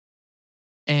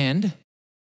And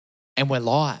we're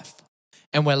live.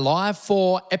 And we're live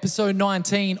for episode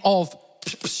 19 of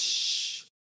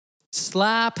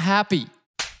Slap Happy.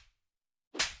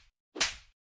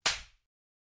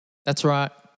 That's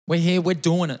right. We're here, we're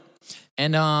doing it.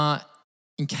 And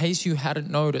in case you hadn't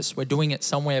noticed, we're doing it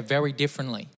somewhere very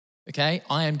differently, okay?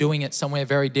 I am doing it somewhere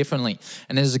very differently.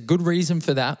 And there's a good reason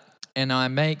for that, and I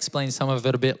may explain some of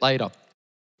it a bit later.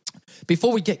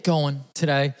 Before we get going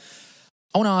today,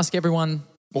 I want to ask everyone,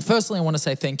 well, firstly, I want to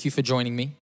say thank you for joining me.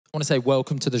 I want to say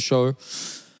welcome to the show.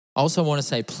 I also want to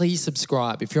say please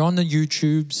subscribe. If you're on the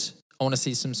YouTubes, I want to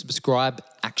see some subscribe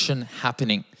action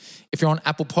happening. If you're on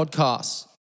Apple Podcasts,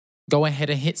 go ahead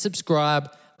and hit subscribe,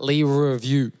 leave a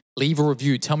review. Leave a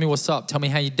review. Tell me what's up. Tell me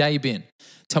how your day been.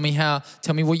 Tell me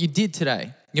what you did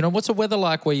today. You know, what's the weather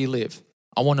like where you live?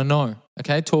 I want to know.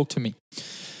 Okay, talk to me.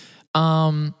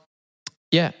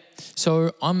 Yeah.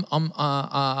 So I'm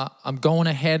going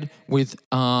ahead with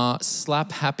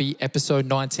Slap Happy episode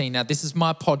 19. Now, this is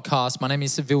my podcast. My name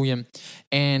is Savilian,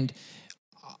 and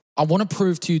I want to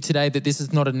prove to you today that this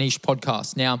is not a niche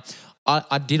podcast. Now,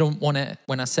 I didn't want to,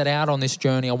 when I set out on this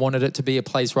journey, I wanted it to be a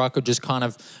place where I could just kind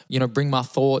of, you know, bring my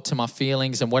thoughts and my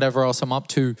feelings and whatever else I'm up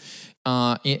to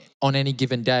on any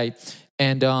given day.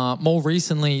 And more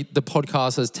recently, the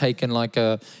podcast has taken like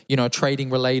a, you know,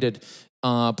 trading related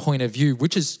point of view,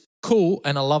 which is cool,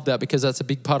 and I love that because that's a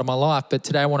big part of my life. But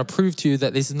today I want to prove to you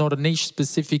that this is not a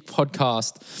niche-specific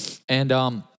podcast, and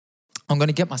I'm going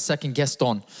to get my second guest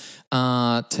on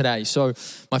today. So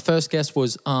my first guest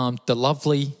was the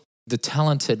lovely, the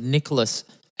talented Nicholas,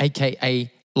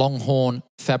 a.k.a. Longhorn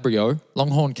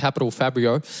Capital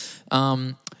Fabio.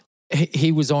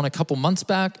 He was on a couple months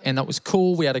back, and that was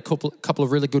cool. We had a couple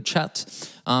of really good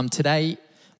chats. Today,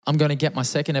 I'm going to get my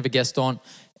second ever guest on,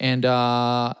 and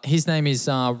his name is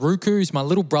Rūku. He's my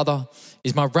little brother.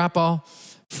 He's my rapper,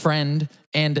 friend,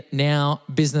 and now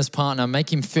business partner.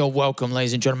 Make him feel welcome,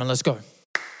 ladies and gentlemen. Let's go.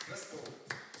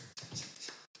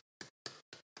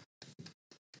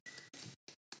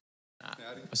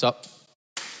 What's up?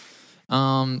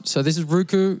 So this is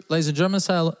Rūku. Ladies and gentlemen,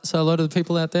 say hello to the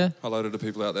people out there. Hello to the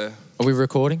people out there. Are we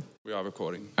recording? We are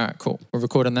recording. All right, cool. We're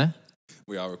recording there?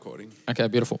 We are recording. Okay,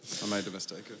 beautiful. I made the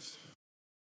mistake of...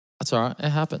 That's all right. It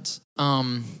happens.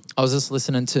 I was just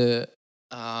listening to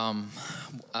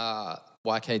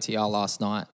YKTR last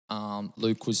night.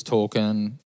 Luke was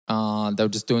talking. They were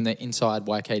just doing the Inside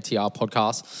YKTR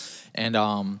podcast.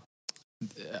 And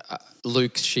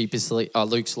Luke's sheepishly...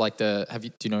 Luke's like the...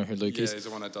 do you know who Luke is? Yeah, he's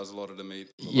the one that does a lot of the meat.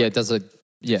 Yeah, does a...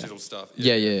 Yeah. Digital stuff.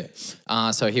 Yeah.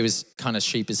 So he was kind of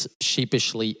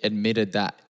sheepishly admitted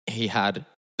that he had...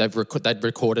 They'd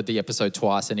recorded the episode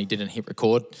twice and he didn't hit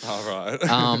record. Oh,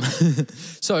 right.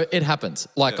 So it happens.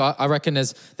 Like, yeah. I reckon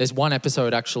there's one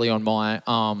episode actually on my... was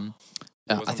I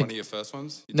it think, one of your first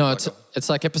ones? No, it's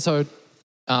like episode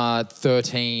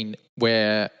 13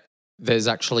 where there's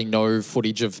actually no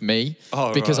footage of me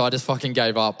because I just fucking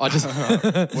gave up. I just...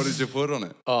 What did you put on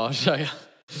it? Oh, I'll show you.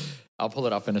 I'll pull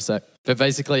it up in a sec. But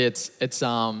basically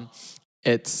I'll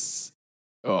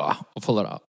pull it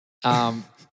up.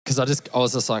 Because I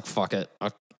was just like, fuck it.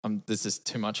 This is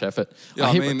too much effort. Yeah,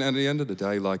 I mean, at the end of the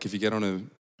day, like, if you get on a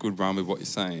good run with what you're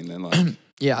saying, then like...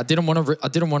 Yeah, I didn't want to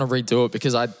redo it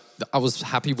because I was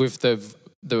happy with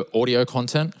the audio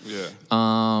content. Yeah.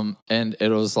 And it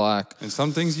was like... And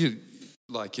some things you...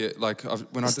 Like, yeah, like...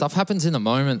 Stuff happens in the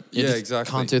moment. You just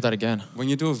exactly. can't do that again. When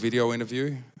you do a video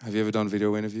interview, have you ever done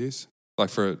video interviews? Like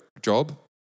for a job?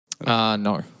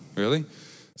 No. Really?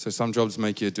 So some jobs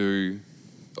make you do...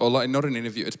 Or like not an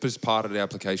interview, it's just part of the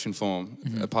application form,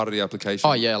 a part of the application.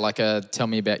 Oh yeah, like a tell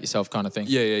me about yourself kind of thing.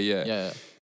 Yeah.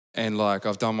 And like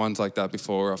I've done ones like that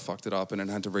before, I fucked it up and then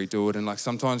had to redo it. And like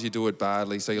sometimes you do it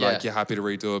badly, so you're like, you're happy to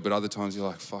redo it, but other times you're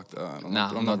like, fuck that. I'm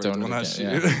not doing that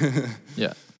shit.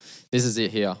 Yeah. This is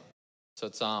it here. So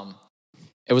it's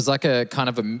it was like a kind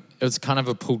of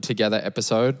a pulled together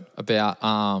episode about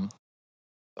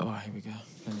here we go.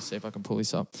 Let me see if I can pull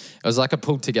this up. It was like a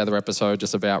pulled together episode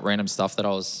just about random stuff that I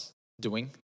was doing.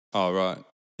 Oh, right.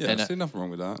 Yeah, and I see nothing wrong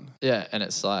with that. Yeah, and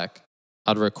it's like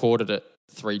I'd recorded it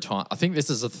 3 times. I think this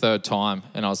is the 3rd time,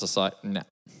 and I was just like, nah.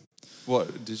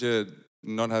 What, did you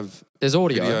not have... There's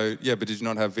audio. Video? Yeah, but did you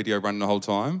not have video running the whole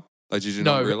time? Like, did you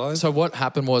not realise? So what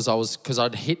happened was because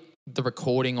I'd hit the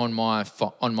recording on my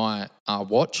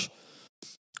watch,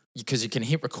 because you can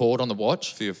hit record on the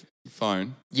watch. For your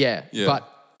phone? Yeah. But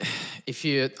if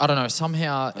you, I don't know,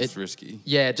 somehow... It's risky.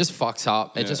 Yeah, it just fucks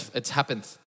up. It's happened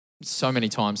so many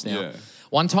times now. Yeah.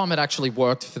 One time it actually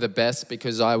worked for the best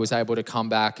because I was able to come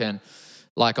back and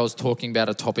like I was talking about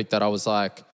a topic that I was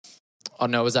like, I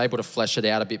don't know, I was able to flesh it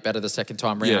out a bit better the second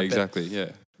time around. Yeah, exactly,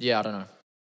 Yeah, I don't know.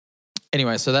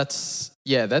 anyway, so that's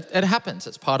that it happens.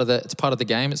 It's part of the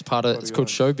game. It's called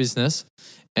show business,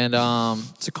 and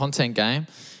it's a content game,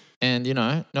 and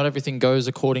not everything goes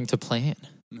according to plan.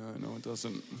 No, it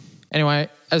doesn't. Anyway,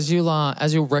 as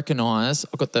you'll recognise,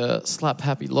 I've got the Slap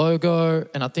Happy logo,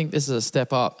 and I think this is a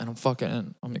step up, and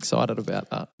I'm excited about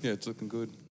that. Yeah, it's looking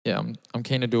good. Yeah, I'm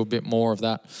keen to do a bit more of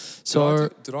that. So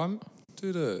did I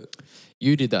do the?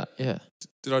 You did that, yeah.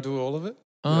 Did I do all of it?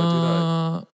 I do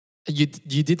that?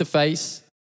 You did the face.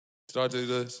 Did I do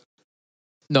this?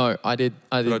 No, I did.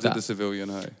 I did the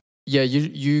Savilian. Hey. Yeah,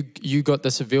 you got the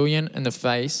Savilian and the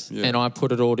face, and I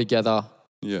put it all together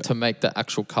to make the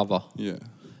actual cover. Yeah.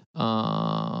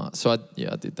 So I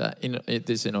did that in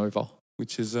over,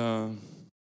 which is for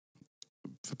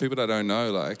people that don't know,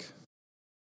 like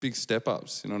big step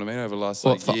ups. You know what I mean? Over the last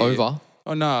year. Over.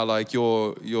 Oh no, like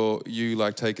you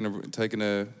like taking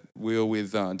a wheel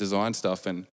with design stuff,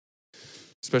 and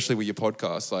especially with your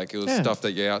podcast, like it was stuff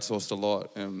that you outsourced a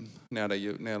lot, and now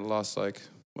the last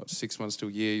 6 months to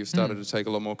a year, you've started to take a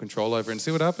lot more control over, and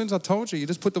see what happens. I told you, you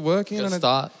just put the work in,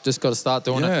 just got to start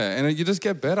doing it. Yeah, and you just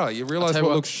get better. You realize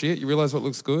what looks shit. You realize what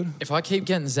looks good. If I keep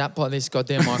getting zapped by this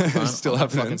goddamn microphone, still I'm gonna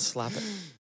fucking slap it.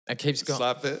 It keeps going.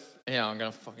 Slap it. Yeah, I'm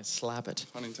gonna fucking slap it.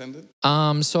 Unintended.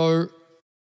 So,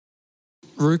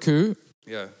 Rūku.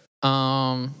 Yeah.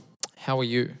 How are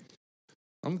you?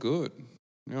 I'm good.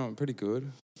 Yeah, I'm pretty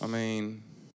good. I mean,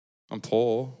 I'm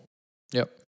poor. Yep.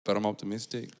 But I'm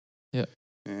optimistic. Yeah.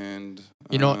 And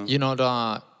you're not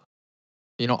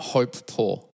hope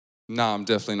poor. No, I'm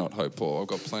definitely not hope poor. I've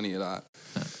got plenty of that.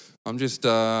 Yeah. I'm just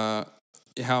how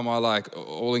am I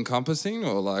all encompassing,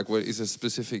 or what is a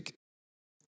specific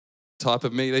type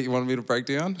of me that you wanted me to break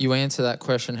down? You answer that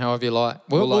question however you like.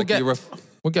 We'll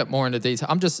get more into detail.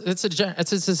 It's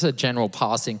just a general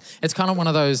passing. It's kind of one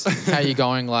of those how you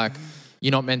going,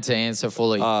 you're not meant to answer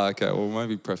fully. Okay. Well,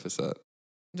 maybe preface that.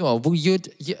 Well, you're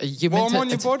I'm on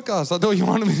your podcast. I thought you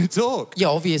wanted me to talk. Yeah,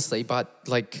 obviously, but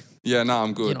Yeah, no,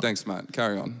 I'm good. Thanks, Matt.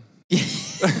 Carry on.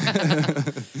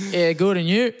 Yeah, good, and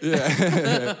you?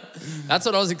 Yeah. That's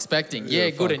what I was expecting. Yeah,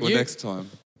 good, and you? Next time.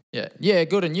 Yeah,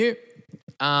 good, and you?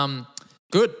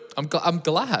 Good. I'm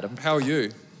glad. How are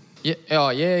you? Yeah. Oh,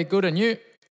 yeah, good, and you?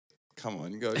 Come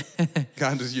on, you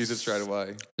can't just use it straight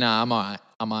away. Nah, I'm all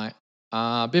right.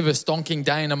 A bit of a stonking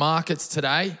day in the markets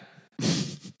today.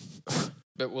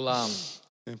 But we'll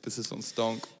emphasis on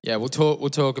stonk. Yeah, we'll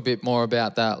talk a bit more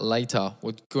about that later.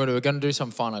 We're going to do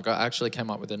some fun. I actually came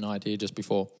up with an idea just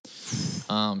before.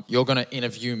 You're going to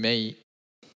interview me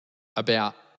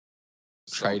about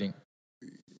trading.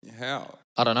 How?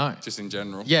 I don't know. Just in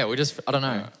general. Yeah, I don't know.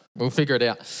 Right. We'll figure it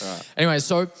out. Right. Anyway,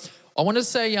 so I want to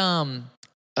say a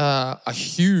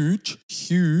huge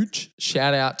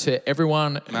shout out to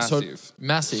everyone. Massive.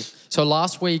 So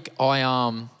last week I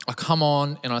come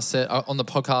on and I said on the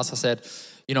podcast, I said,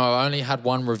 I only had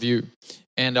one review,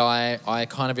 and I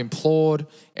kind of implored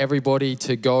everybody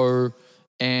to go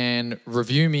and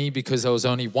review me because there was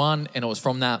only one, and it was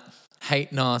from that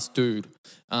hate-ass dude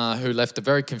who left a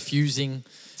very confusing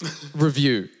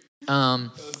review.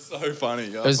 That's so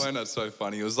funny. I find that so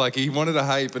funny. It was he wanted to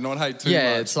hate, but not hate too much.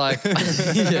 Yeah, it's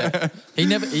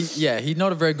he's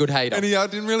not a very good hater. And he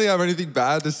didn't really have anything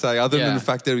bad to say other than the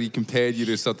fact that he compared you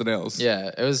to something else. Yeah,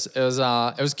 it was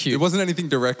cute. It wasn't anything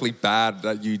directly bad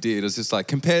that you did. It was just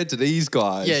compared to these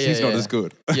guys, he's not as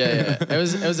good. Yeah. It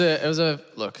was a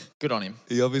look, good on him.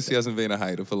 He obviously hasn't been a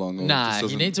hater for long. Nah,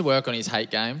 he needs to work on his hate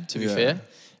game, to be fair.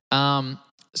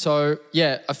 So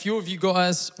a few of you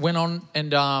guys went on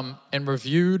and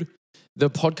reviewed the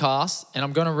podcast, and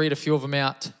I'm going to read a few of them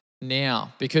out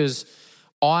now because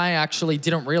I actually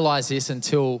didn't realize this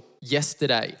until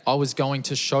yesterday. I was going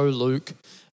to show Luke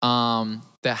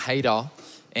the hater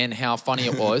and how funny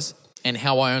it was and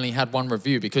how I only had one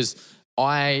review because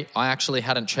I actually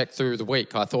hadn't checked through the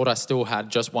week. I thought I still had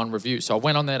just one review. So I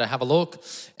went on there to have a look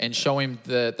and show him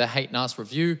the hate nas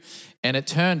review, and it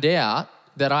turned out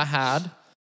that I had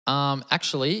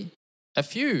actually a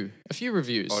few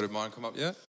reviews. Oh, did mine come up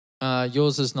yet?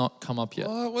 Yours has not come up yet.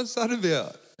 Oh, what's that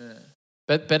about? Yeah.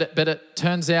 But it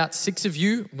turns out 6 of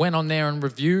you went on there and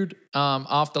reviewed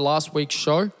after last week's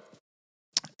show,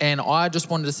 and I just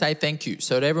wanted to say thank you.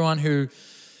 So to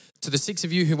the 6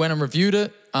 of you who went and reviewed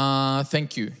it,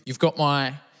 thank you. You've got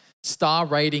my star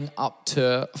rating up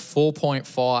to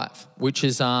 4.5, which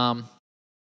is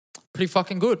pretty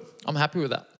fucking good. I'm happy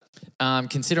with that.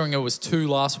 Considering it was 2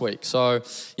 last week. So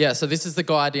this is the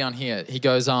guy down here. He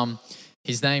goes,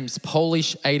 his name's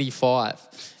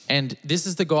Polish85. And this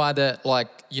is the guy that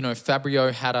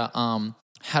Fabio had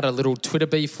had a little Twitter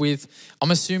beef with.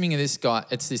 I'm assuming it's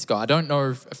this guy. I don't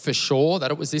know for sure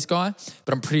that it was this guy,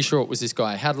 but I'm pretty sure it was this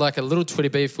guy. Had like a little Twitter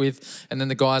beef with, and then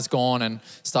the guy's gone and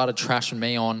started trashing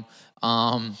me on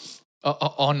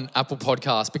Apple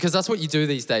Podcasts, because that's what you do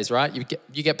these days, right?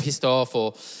 You get pissed off,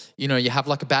 or you know, you have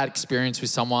like a bad experience with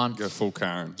someone. Go full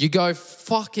Karen. You go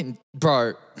fucking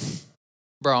bro.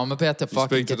 I'm about to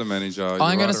fucking speak to the manager.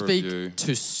 I'm going to speak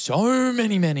to so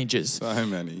many managers. So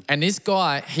many. And this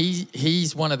guy,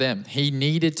 he's one of them. He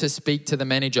needed to speak to the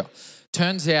manager.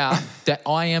 Turns out that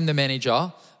I am the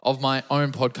manager of my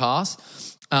own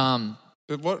podcast.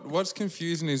 But what's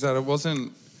confusing is that it was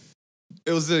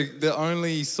the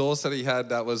only source that he had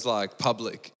that was like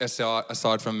public,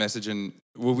 aside from messaging,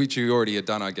 which you already had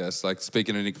done, I guess, like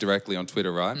speaking to Nick directly on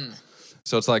Twitter, right?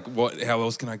 So it's like, how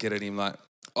else can I get at him? Like,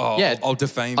 yeah, I'll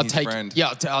defame his friend.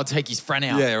 Yeah, I'll take his friend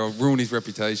out. Yeah, or ruin his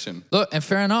reputation. Look, and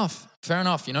fair enough,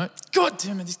 you know. God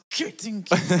damn it, this kid thing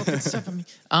keeps fucking stepping me.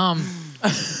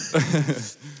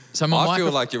 So I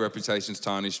feel like your reputation's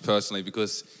tarnished personally,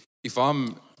 because if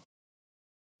I'm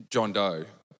John Doe,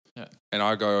 and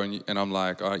I go and I'm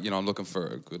like, I'm looking for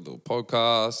a good little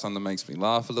podcast, something that makes me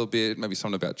laugh a little bit, maybe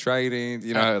something about trading,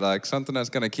 like something that's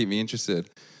going to keep me interested.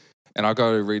 And I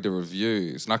go to read the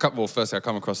reviews. And firstly I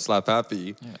come across Slap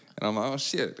Happy. Yeah. And I'm like, oh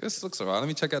shit, this looks all right. Let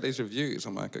me check out these reviews.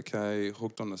 I'm like, okay,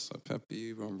 hooked on the Slap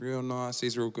Happy, real nice.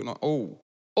 These are all good. Wait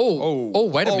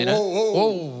a minute.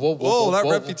 Whoa, that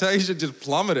reputation just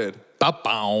plummeted.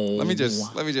 Let me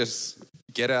just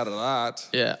get out of that.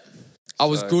 Yeah. I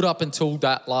was good up until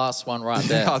that last one right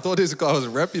there. Yeah, I thought this guy was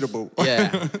reputable.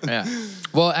 Yeah.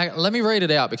 Well, let me read it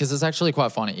out because it's actually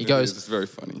quite funny. He goes, it's very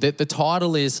funny. The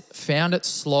title is Found It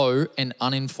Slow and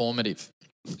Uninformative.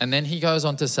 And then he goes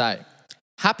on to say,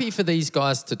 happy for these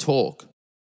guys to talk,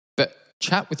 but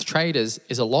Chat with Traders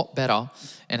is a lot better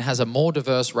and has a more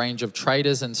diverse range of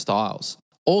traders and styles.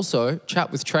 Also,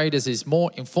 Chat with Traders is more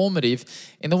informative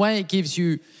in the way it gives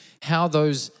you how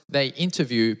those they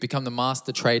interview become the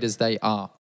master traders they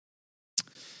are.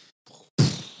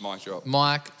 Mic drop.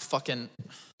 Mike, fucking...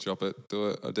 Drop it, do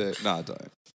it, I dare. No, I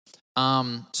don't.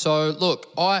 So,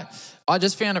 look, I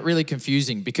just found it really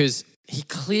confusing because he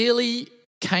clearly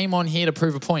came on here to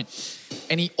prove a point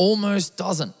and he almost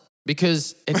doesn't,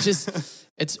 because it just...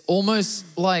 It's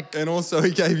almost like... And also he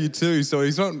gave you 2, so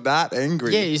he's not that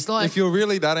angry. Yeah, he's like... If you're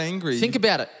really that angry... Think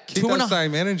about it. Keep that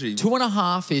same energy.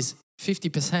 2.5 is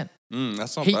 50%.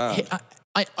 That's not bad.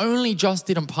 I only just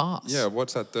didn't pass. Yeah,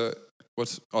 what's that? 20.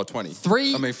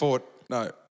 3... 4...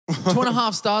 No.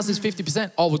 2.5 stars is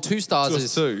 50%. Oh, well, 2 stars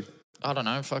is... 2. I don't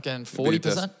know, fucking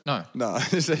 40%? No. No.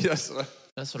 That's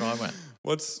what I went.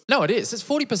 No, it is. It's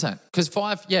 40%. Because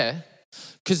 5, yeah.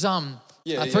 Because 3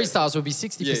 stars would be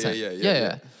 60%.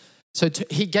 Yeah. So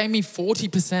he gave me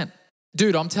 40%.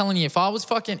 Dude, I'm telling you, if I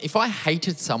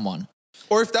hated someone...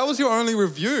 Or if that was your only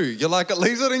review, you're like, at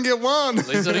least I didn't get 1. At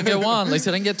least I didn't get 1. At least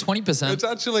I didn't get 20%. It's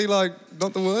actually like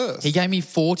not the worst. He gave me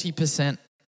 40%.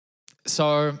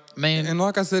 So, man... And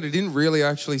like I said, he didn't really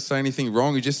actually say anything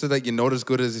wrong. He just said that you're not as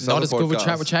good as this other podcast. Not as good with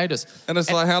Chat with Traders. And it's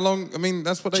like, how long... I mean,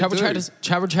 that's what they do.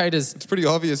 Chat with Traders... It's pretty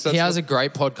obvious. He has a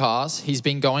great podcast. He's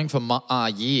been going for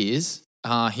years.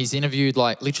 He's interviewed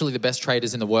like literally the best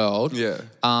traders in the world. Yeah.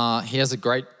 He has a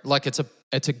great... Like, it's a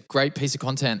great piece of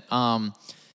content.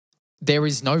 There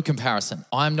is no comparison.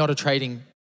 I'm not a trading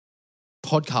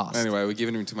podcast. Anyway, we're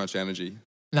giving him too much energy.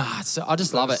 Nah, I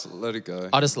just love it. Let it go.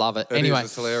 I just love it. Anyway,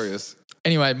 it's hilarious.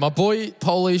 Anyway, my boy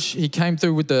Polish, he came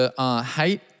through with the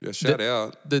hate. Yeah, shout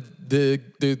out. The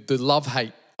love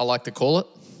hate, I like to call it,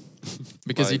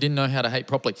 because he didn't know how to hate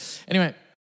properly. Anyway,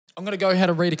 I'm gonna go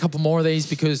ahead and read a couple more of these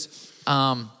because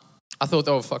I thought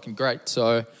they were fucking great.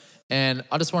 So, and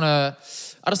I just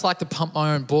like to pump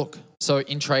my own book. So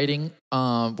in trading,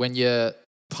 when you're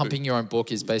pumping your own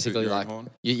book is basically like,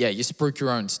 you spruik your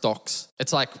own stocks.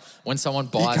 It's like when someone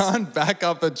buys... You can't back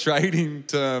up a trading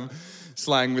term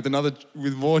slang with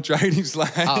more trading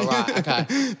slang. Oh, right,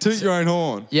 okay. Toot your own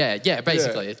horn. Yeah,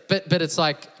 basically. Yeah. But it's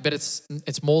like,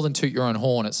 it's more than toot your own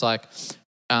horn. It's like,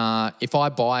 if I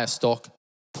buy a stock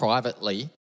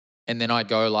privately and then I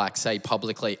go like, say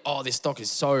publicly, oh, this stock is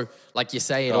so, like you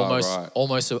say it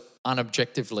almost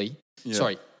unobjectively. Yeah.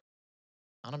 Sorry.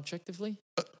 Unobjectively?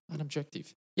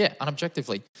 Unobjective. Yeah,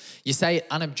 unobjectively. You say it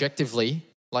unobjectively,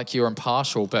 like you're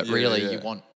impartial, but really you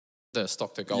want the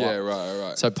stock to go up. Yeah,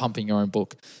 right. So pumping your own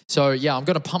book. So yeah, I'm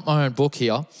going to pump my own book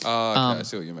here. Oh, okay, I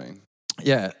see what you mean.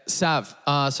 Yeah, Sav.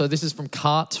 So this is from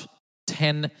Cart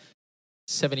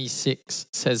 1076.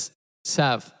 Says,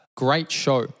 Sav, great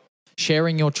show.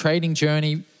 Sharing your trading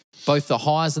journey, both the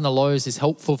highs and the lows, is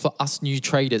helpful for us new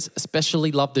traders.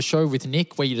 Especially love the show with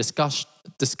Nick where you discussed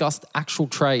actual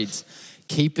trades.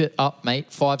 Keep it up, mate.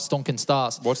 5 stonking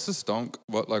stars. What's the stonk?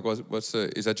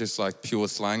 Is that just like pure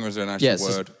slang or is there an actual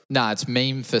word? It's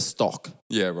meme for stock.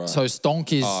 Yeah, right. So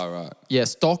stonk is... Oh, right. Yeah,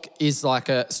 stonk is like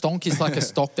a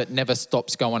stock that never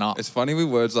stops going up. It's funny with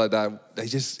words like that.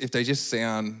 If they just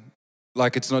sound...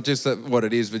 Like, it's not just what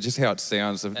it is, but just how it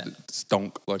sounds.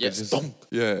 Stonk. Like, it's just... Stonk.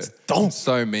 Yeah. Stonk. It's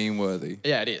so meme-worthy.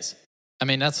 Yeah, it is. I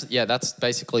mean, that's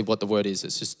basically what the word is.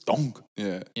 It's just stonk.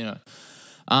 Yeah. You know.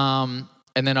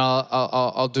 And then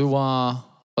I'll do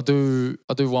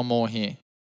one more here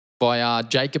by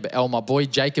Jacob L, my boy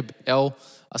Jacob L.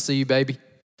 I see you, baby.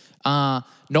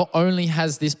 Not only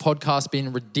has this podcast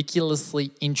been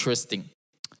ridiculously interesting,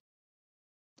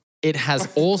 it has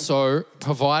also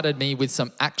provided me with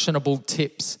some actionable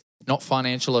tips, not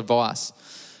financial advice,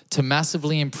 to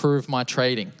massively improve my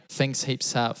trading. Thanks heaps,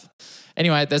 Sav.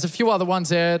 Anyway, there's a few other ones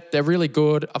there. They're really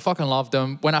good. I fucking love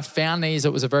them. When I found these,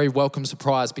 it was a very welcome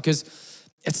surprise because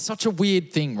it's such a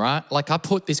weird thing, right? Like, I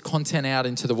put this content out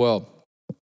into the world.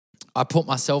 I put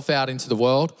myself out into the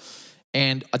world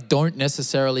and I don't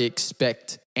necessarily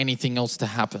expect anything else to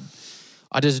happen.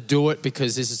 I just do it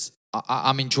because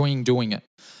I'm enjoying doing it.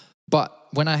 But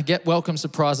when I get welcome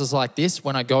surprises like this,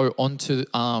 when I go onto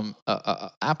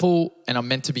Apple and I'm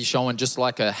meant to be showing just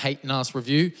like a hating-ass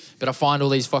review, but I find all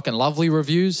these fucking lovely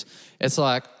reviews, it's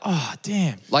like, oh,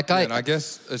 damn. Like and I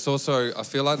guess it's also, I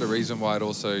feel like the reason why it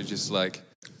also just like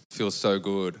feels so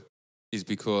good is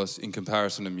because in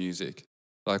comparison to music,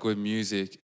 like with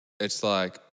music, it's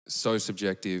like so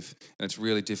subjective and it's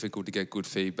really difficult to get good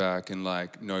feedback and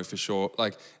like know for sure.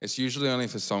 Like it's usually only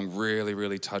if a song really,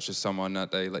 really touches someone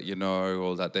that they let you know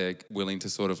or that they're willing to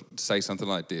sort of say something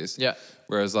like this. Yeah.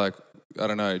 Whereas like, I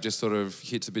don't know, it just sort of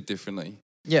hits a bit differently.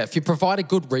 Yeah, if you provide a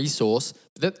good resource,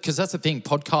 because that's the thing,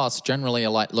 podcasts generally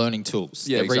are like learning tools.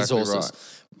 Yeah, they're exactly resources.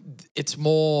 Right.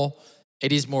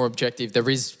 It is more objective. There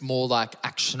is more like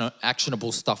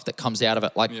actionable stuff that comes out of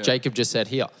it. Like Jacob just said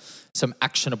here, some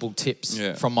actionable tips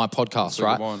from my podcast,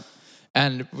 right?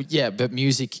 And but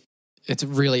music, it's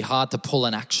really hard to pull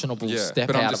an actionable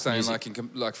step out of music. But I'm just saying,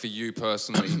 like for you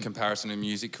personally, in comparison to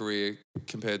music career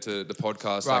compared to the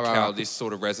podcast, how this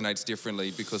sort of resonates differently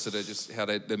because of how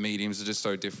the mediums are just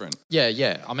so different.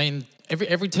 Yeah. I mean,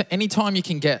 anytime you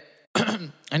can get,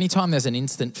 anytime there's an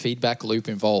instant feedback loop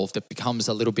involved, it becomes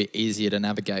a little bit easier to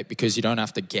navigate because you don't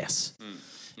have to guess.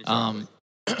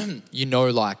 Exactly. You know,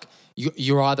 like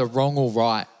you're either wrong or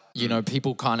right. You know,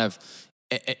 people kind of,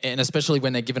 and especially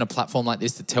when they're given a platform like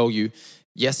this to tell you,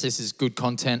 yes, this is good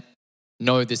content.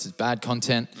 No, this is bad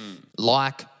content.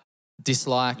 Like,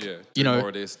 dislike. Yeah, do more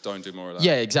of this, don't do more of that.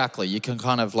 Yeah, exactly. You can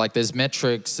kind of like, there's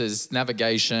metrics, there's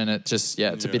navigation. It just,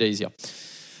 it's a bit easier.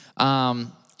 So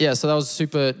that was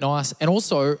super nice. And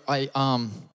also, I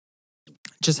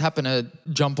just happened to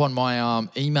jump on my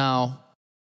email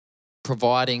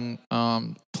providing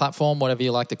platform, whatever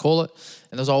you like to call it.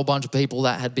 And there's a whole bunch of people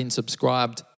that had been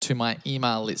subscribed to my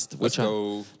email list. Let's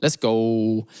go.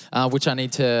 Which I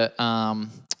need to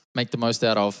make the most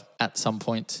out of at some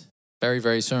point very,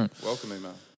 very soon. Welcome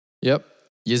email. Yep.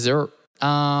 Yes, sir.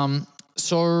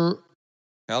 So...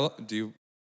 How do you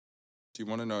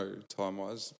want to know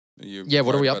time-wise?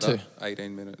 What are we up to?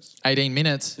 18 minutes. 18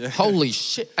 minutes? Yeah. Holy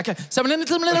shit. Okay. Right,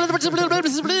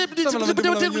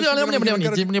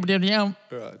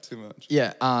 too much.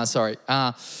 Yeah, sorry.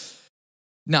 I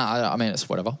mean, it's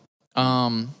whatever.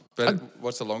 But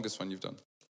what's the longest one you've done?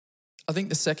 I think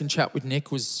the second chat with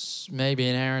Nick was maybe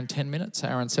an hour and 10 minutes,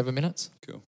 hour and 7 minutes.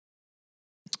 Cool.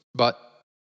 But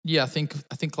yeah, I think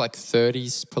like 30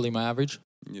 is probably my average.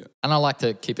 Yeah. And I like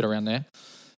to keep it around there.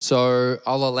 So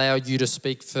I'll allow you to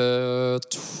speak for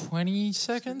 20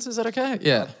 seconds. Is that okay?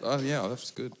 Yeah. Yeah, that's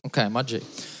good. Okay, my G.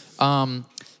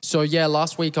 So yeah,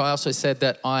 last week I also said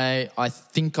that I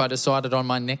think I decided on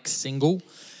my next single.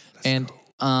 Let's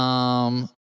go.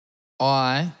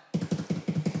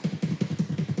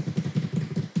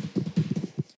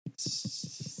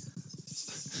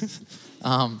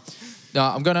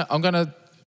 I'm gonna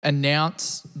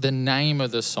announce the name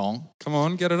of the song. Come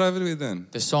on, get it over with then.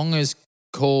 The song is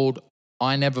called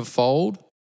I Never Fold,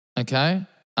 okay?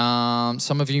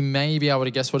 Some of you may be able to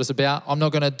guess what it's about. I'm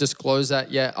not going to disclose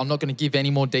that yet. I'm not going to give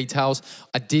any more details.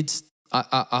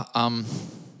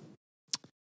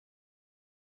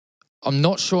 I'm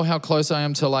not sure how close I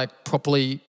am to like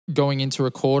properly going in to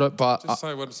record it, but... Just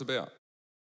say what it's about.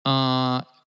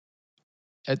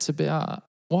 It's about...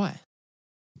 Why?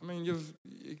 I mean,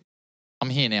 I'm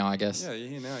here now, I guess. Yeah, you're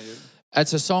here now.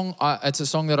 It's a song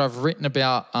that I've written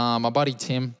about my buddy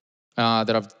Tim,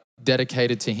 that I've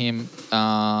dedicated to him,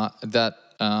 that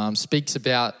speaks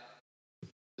about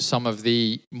some of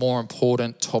the more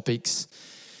important topics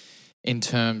in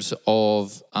terms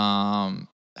of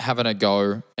having a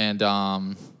go and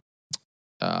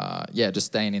just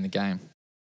staying in the game.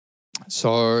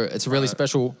 So it's a really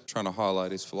special. Trying to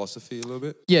highlight his philosophy a little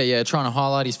bit. Yeah, trying to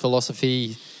highlight his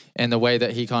philosophy and the way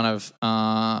that he kind of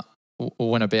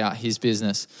went about his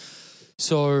business.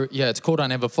 So yeah, it's called I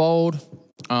Never Fold.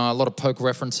 A lot of poker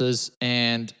references,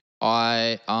 and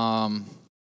I don't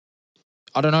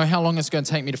know how long it's going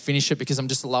to take me to finish it because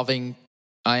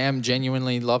I am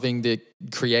genuinely loving the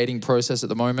creating process at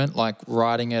the moment, like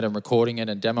writing it and recording it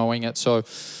and demoing it. So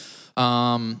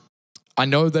I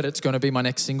know that it's going to be my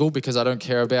next single because I don't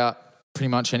care about pretty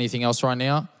much anything else right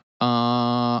now.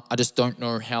 I just don't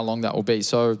know how long that will be.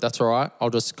 So that's all right.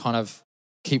 I'll just kind of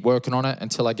keep working on it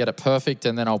until I get it perfect,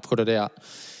 and then I'll put it out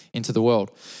into the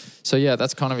world. So yeah,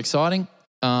 that's kind of exciting.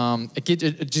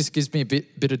 It just gives me a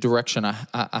bit of direction.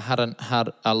 I hadn't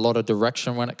had a lot of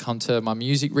direction when it comes to my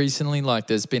music recently. Like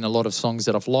there's been a lot of songs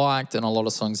that I've liked and a lot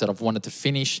of songs that I've wanted to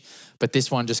finish, but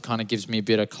this one just kind of gives me a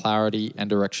bit of clarity and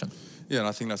direction. Yeah, and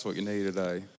I think that's what you needed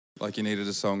today. Like you needed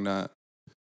a song that,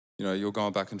 you know, you're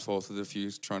going back and forth with a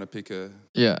few, trying to pick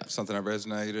something that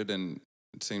resonated, and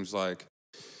it seems like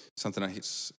something that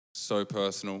hits so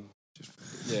personal.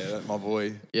 Yeah, my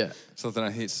boy. Yeah, something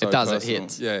that hits so it does. personal. It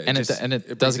hits. Yeah, it brings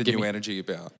doesn't a give new me energy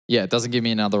about. Yeah, it doesn't give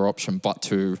me another option but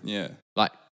to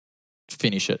like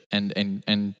finish it and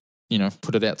you know,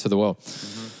 put it out to the world.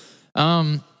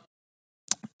 Mm-hmm.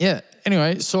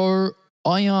 Anyway, so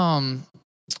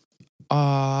I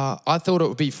thought it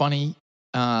would be funny.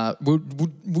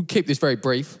 We'll keep this very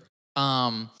brief.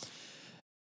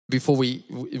 Before we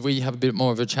have a bit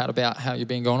more of a chat about how you've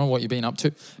been going on, what you've been up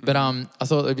to. Mm-hmm. But I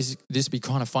thought this would be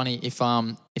kind of funny if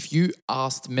you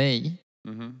asked me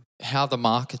how the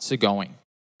markets are going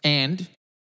and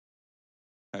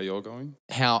how you're going,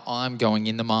 how I'm going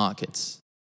in the markets.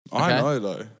 Okay? I know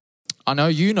though. I know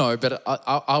you know, but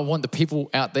I want the people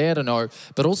out there to know.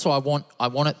 But also I want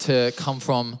it to come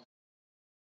from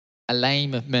a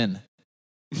layman,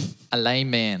 a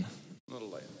layman, not a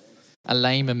layman, a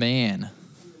layman.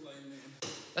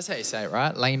 That's how you say it,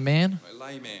 right? Lame man?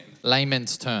 Layman.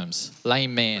 Layman's terms.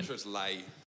 Lame man. I'm sure it's lay.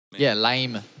 Man. Yeah,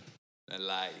 lame.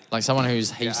 Lay. Like someone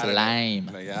who's heaps lame.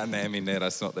 No, yeah, name in there,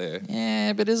 that's not there.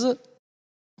 Yeah, but is it?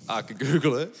 I could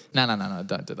Google it. No,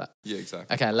 don't do that. Yeah,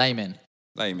 exactly. Okay, layman.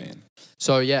 Layman.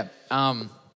 So, yeah.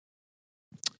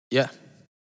 Yeah.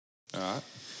 All right.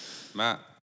 Matt.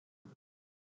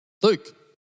 Luke.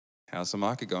 How's the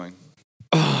market going?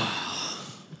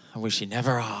 I wish you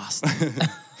never asked.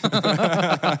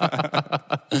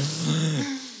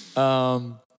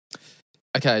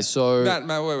 Okay, so Matt,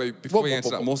 wait. Before we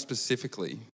answer that, more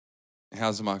specifically,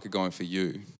 how's the market going for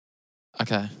you?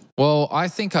 Okay. Well, I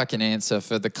think I can answer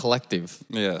for the collective.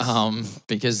 Yes.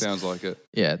 Because sounds like it.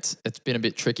 Yeah, it's been a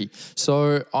bit tricky.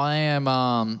 So I am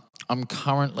I'm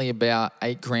currently about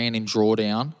 $8,000 in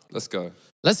drawdown. Let's go.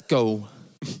 Is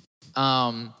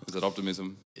it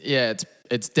optimism? Yeah,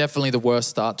 it's definitely the worst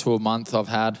start to a month I've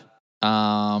had.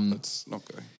 Let's not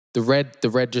go. The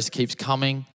red just keeps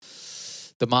coming.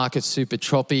 The market's super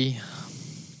choppy.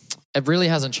 It really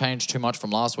hasn't changed too much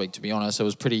from last week, to be honest. It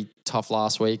was pretty tough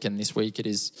last week, and this week it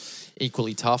is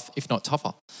equally tough, if not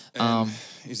tougher.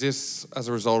 Is this as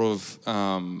a result of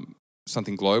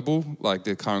something global, like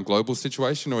the current global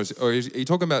situation, or are you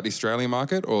talking about the Australian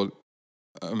market or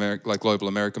global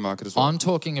American market as well? I'm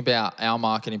talking about our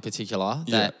market in particular,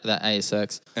 that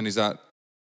ASX. And is that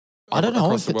I don't know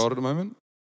across the world at the moment?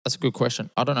 That's a good question.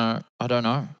 I don't know.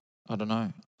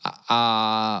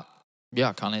 Yeah,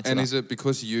 I can't answer that. And is it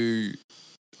because you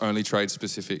only trade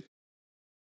specific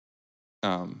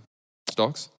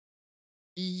stocks?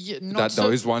 Yeah,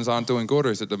 those ones aren't doing good,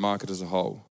 or is it the market as a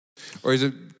whole? Or is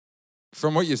it,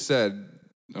 from what you said,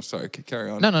 oh, sorry,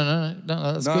 carry on. No,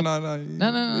 that's good.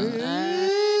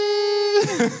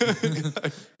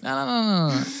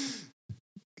 No.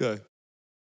 Go.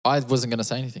 I wasn't going to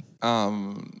say anything.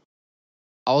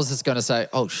 I was just going to say,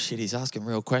 oh shit, he's asking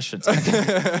real questions.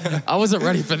 I wasn't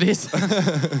ready for this.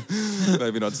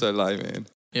 Maybe not so late, man.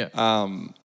 Yeah.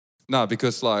 No,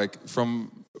 because like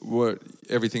from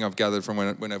everything I've gathered from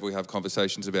whenever we have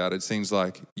conversations about it, it seems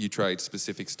like you trade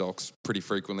specific stocks pretty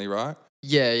frequently, right?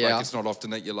 Yeah. Like it's not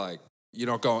often that you're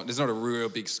not going, there's not a real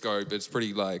big scope. It's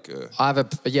pretty like... I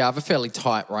have a fairly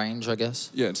tight range, I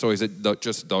guess. Yeah, so is it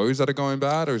just those that are going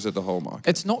bad, or is it the whole market?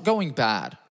 It's not going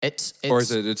bad. Or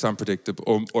is it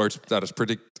unpredictable, or it's that is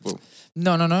predictable?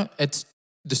 No. It's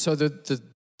so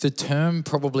the term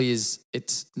probably is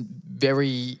it's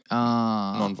very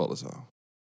non-volatile.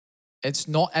 It's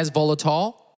not as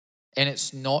volatile, and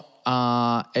it's not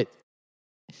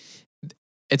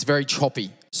it's very choppy.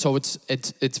 So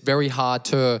it's very hard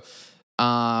to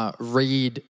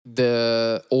read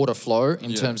the order flow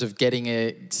in terms of getting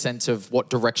a sense of what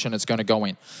direction it's going to go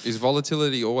in. Is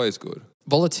volatility always good?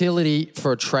 Volatility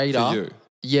for a trader. For you?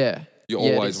 Yeah. You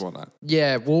always want that?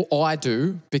 Yeah, well, I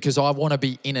do because I want to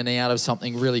be in and out of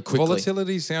something really quickly.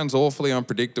 Volatility sounds awfully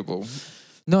unpredictable.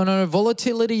 No.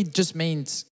 Volatility just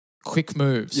means quick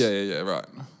moves. Yeah, right.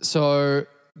 So,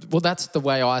 well, that's the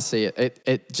way I see it.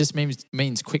 It just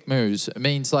means quick moves. It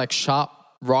means like sharp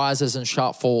rises and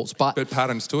sharp falls. But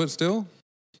patterns to it still?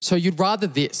 So you'd rather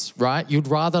this, right? You'd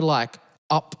rather like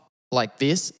up like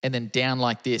this and then down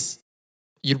like this.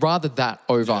 You'd rather that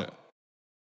over. Yeah.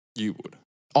 You would.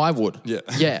 I would. Yeah.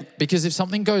 Yeah, because if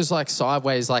something goes like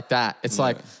sideways like that, it's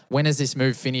like, when has this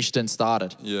move finished and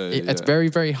started? It's very,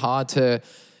 very hard to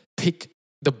pick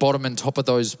the bottom and top of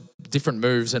those different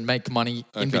moves and make money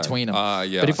in between them.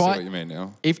 Yeah, but I see what you mean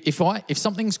now. If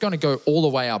something's going to go all the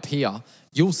way up here,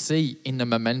 you'll see in the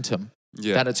momentum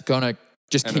that it's going to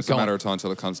just keep going. And it's a matter of time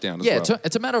until it comes down as well.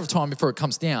 It's a matter of time before it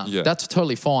comes down. Yeah. That's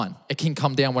totally fine. It can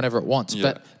come down whenever it wants.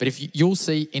 Yeah. But if you'll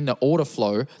see in the order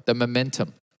flow, the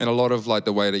momentum. And a lot of like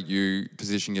the way that you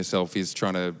position yourself is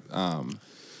trying to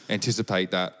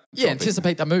anticipate that. Yeah,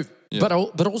 anticipate that move. Yeah.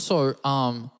 But also,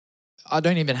 I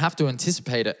don't even have to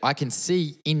anticipate it. I can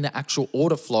see in the actual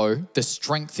order flow the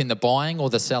strength in the buying or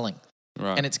the selling.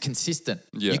 Right. And it's consistent.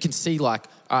 Yeah. You can see like,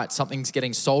 all right, something's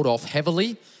getting sold off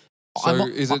heavily. So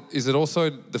is it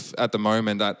also at the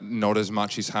moment that not as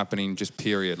much is happening, just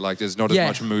period? Like there's not as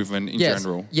much movement in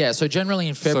general? Yeah, so generally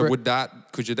in February... So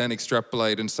could you then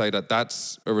extrapolate and say that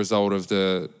that's a result of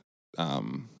the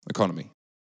economy?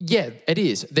 Yeah, it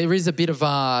is. There is a bit of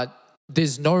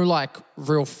there's no like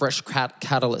real fresh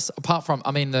catalyst apart from,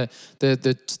 I mean,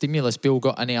 the stimulus bill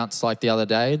got announced like the other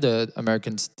day, the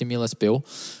American stimulus bill,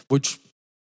 which,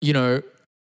 you know,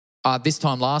 this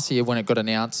time last year when it got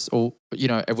announced, or you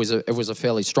know, it was a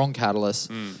fairly strong catalyst.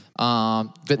 But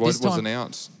what this time was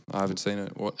announced? I haven't seen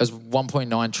it. What? It was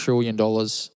 $1.9 trillion.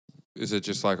 Is it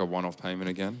just like a one-off payment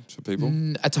again for people?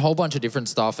 It's a whole bunch of different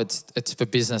stuff. It's for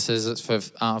businesses. It's for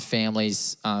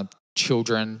families,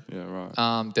 children. Yeah,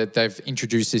 right. That they've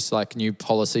introduced this like new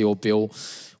policy or bill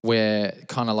where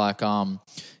kind of like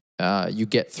you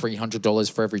get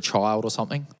 $300 for every child or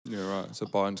something. Yeah, right. So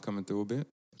Biden's coming through a bit.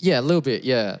 Yeah, a little bit,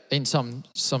 yeah, in some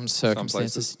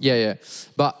circumstances. Yeah.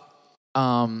 But,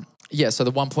 so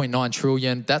the 1.9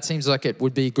 trillion, that seems like it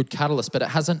would be a good catalyst, but it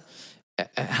hasn't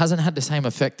had the same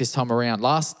effect this time around.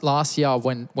 Last year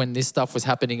when this stuff was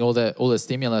happening, all the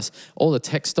stimulus, all the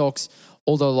tech stocks,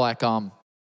 all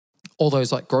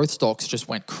those like growth stocks just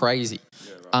went crazy.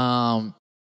 Yeah, right.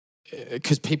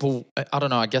 Because people, I don't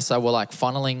know, I guess they were like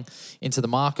funneling into the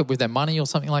market with their money or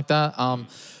something like that.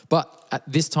 But at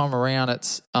this time around,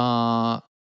 it's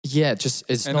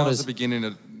it's and not that was as the beginning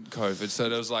of COVID, so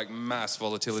there was like mass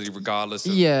volatility regardless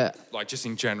of like just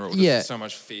in general. There's so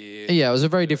much fear. Yeah, it was a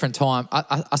very different time.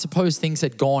 I suppose things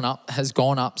has gone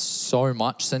up so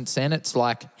much since then. It's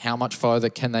like how much further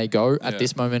can they go at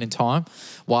this moment in time?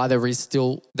 Why there is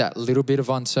still that little bit of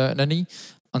uncertainty.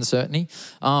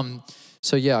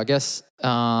 So yeah, I guess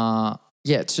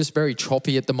it's just very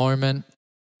choppy at the moment.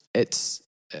 It's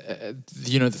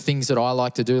the things that I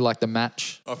like to do, like the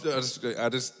match. I just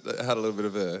had a little bit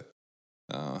of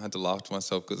I had to laugh to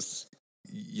myself because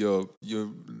you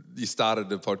started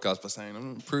the podcast by saying, I'm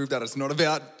going to prove that it's not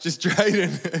about just trading.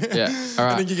 Yeah, all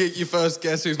right. I think you get your first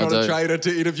guest who's not a trader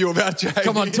to interview about trading.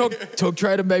 Come on, talk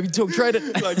trader, baby, talk trader.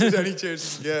 Like just any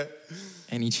chance,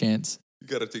 Any chance. You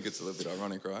got to think it's a little bit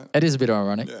ironic, right? It is a bit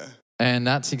ironic. Yeah. And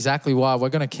that's exactly why we're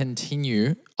going to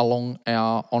continue on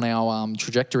our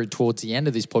trajectory towards the end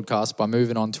of this podcast by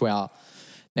moving on to our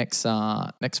next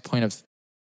point of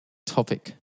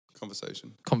topic.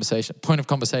 Conversation. Point of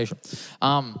conversation.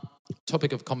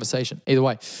 Topic of conversation. Either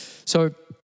way. So,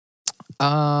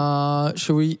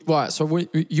 should we? Right. So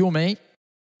you or me,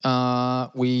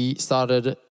 we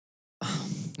started.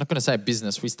 I'm not going to say a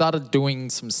business. We started doing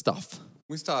some stuff.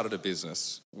 We started a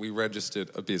business. We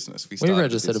registered a business. We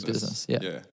registered a business. Yeah.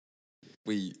 Yeah.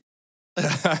 We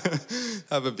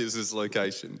have a business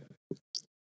location.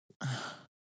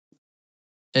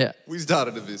 Yeah. We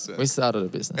started a business.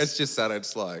 It's just that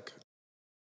it's like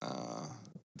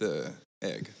the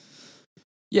egg.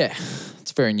 Yeah.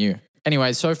 It's very new.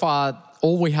 Anyway, so far,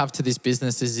 all we have to this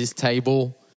business is this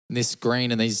table, and this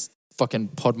screen, and these fucking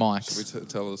pod mics. Should we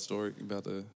tell a story about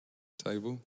the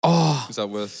table? Oh. Is that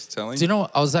worth telling? Do you know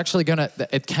what? I was actually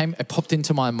it popped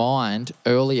into my mind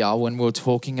earlier when we were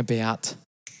talking about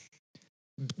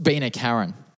being a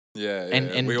Karen. Yeah.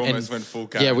 And we almost went full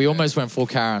Karen. Yeah, we almost went full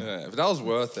Karen. Yeah, but that was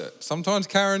worth it. Sometimes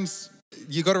Karens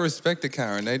You got to respect the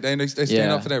Karen. They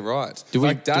stand up for their rights.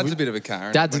 Dad's a bit of a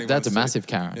Karen. Dad's a massive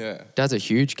Karen. Yeah. Dad's a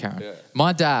huge Karen. Yeah.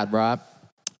 My dad, right?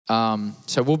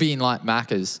 So we'll be in like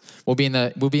Macca's. We'll be in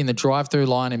the drive-through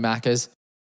line in Macca's.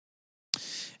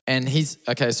 And he's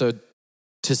okay. So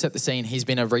to set the scene, he's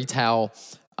been a retail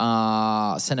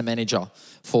center manager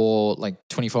for like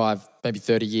 25, maybe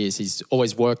 30 years. He's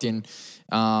always worked in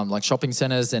like shopping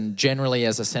centers and generally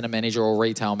as a center manager or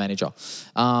retail manager.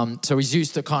 So he's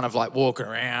used to kind of like walking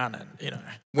around and, you know,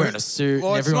 wearing a suit.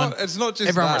 Well, and everyone, it's not just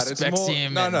everyone that. respects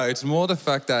him. No, it's more the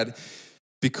fact that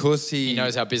because he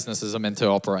knows how businesses are meant to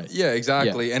operate. Yeah,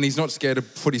 exactly. Yeah. And he's not scared to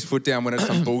put his foot down when it's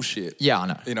some bullshit. Yeah, I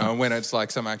know. You know, and when it's like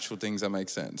some actual things that make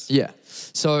sense. Yeah.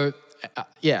 So,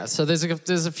 so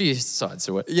there's a few sides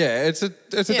to it. Yeah, it's a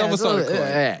double-sided coin.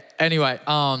 Yeah. Anyway,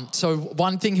 so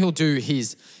one thing he'll do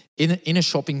is in a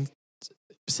shopping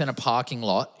center parking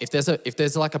lot, if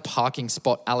there's like a parking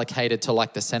spot allocated to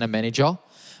like the center manager,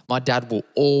 my dad will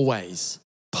always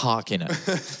park in it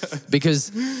because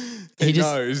he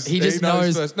just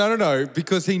knows. First. No,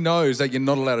 because he knows that you're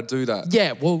not allowed to do that.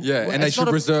 Yeah, well, and they should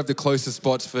reserve the closest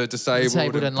spots for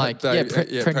disabled and like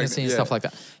pregnancy and stuff like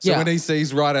that. So when he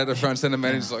sees right at the front center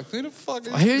manager's like, who the fuck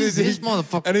is this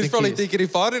motherfucker? And he's probably thinking,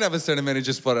 if I didn't have a center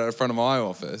manager spot out the front of my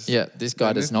office, this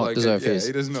guy does not deserve his. Yeah,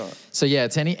 he does not. So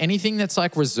it's anything that's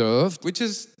like reserved, which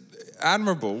is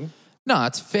admirable. No,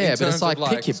 it's fair, but it's like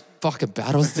pick your fucking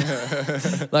battles.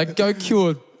 Like go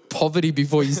cure poverty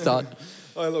before you start.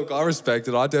 Oh, look, I respect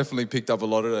it. I definitely picked up a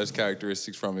lot of those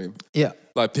characteristics from him. Yeah.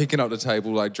 Like picking up the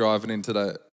table, like driving into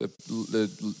the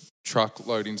truck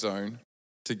loading zone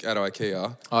at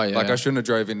IKEA. Oh, yeah. Like I shouldn't have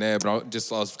drove in there, but I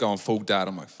was going full dad.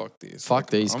 I'm like, fuck this.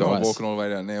 Fuck these guys. I'm not walking all the way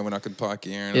down there when I could park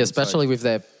here. And especially with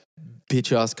their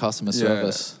bitch-ass customer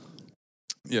service.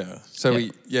 Yeah. So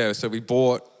we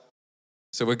bought...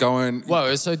 So we're going...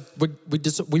 Well, so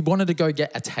we wanted to go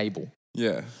get a table.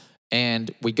 Yeah.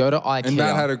 And we go to IKEA. And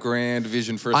Matt had a grand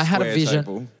vision for a square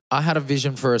table. I had a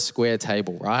vision for a square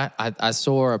table, right? I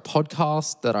saw a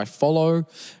podcast that I follow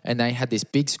and they had this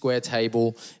big square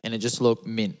table and it just looked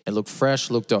mint. It looked fresh,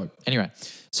 looked dope. Anyway,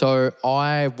 so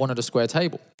I wanted a square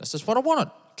table. That's just what I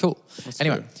wanted. Cool.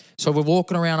 Anyway, so we're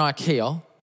walking around IKEA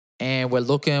and we're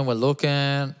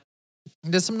looking.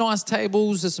 There's some nice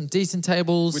tables. There's some decent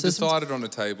tables. We decided on a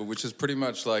table, which is pretty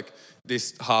much like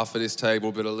this half of this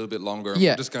table, but a little bit longer. And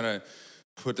yeah. We're just going to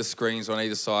put the screens on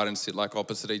either side and sit like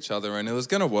opposite each other. And it was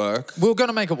going to work. We were going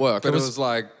to make it work. But it was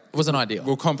like... It wasn't ideal. We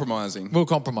were compromising.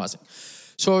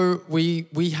 So we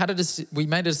made a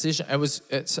decision.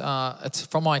 It's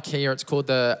from IKEA. It's called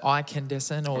the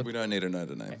Incandescent or... We don't need to know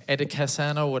the name.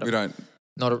 Edicassan or whatever. We don't...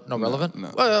 Not relevant? No.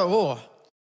 Whoa.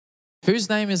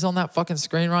 Whose name is on that fucking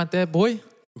screen right there, boy?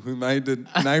 Who made the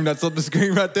name that's on the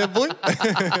screen right there, boy?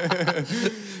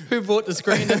 Who bought the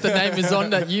screen that the name is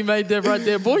on that you made there right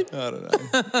there, boy? I don't know.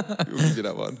 We'll give you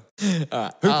that one.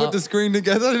 Who put the screen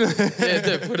together?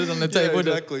 Put it on the table.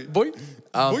 Exactly. Boy.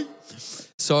 Boy.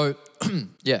 So,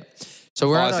 yeah. So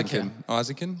we're at Isaacin?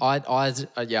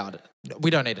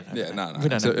 We don't need it. Yeah, no.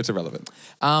 It's irrelevant.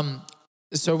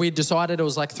 So we decided it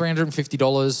was like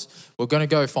 $350. We're going to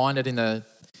go find it in the...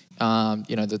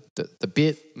 the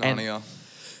bit. Narnia.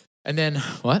 And then,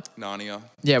 what? Narnia.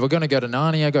 Yeah, we're going to go to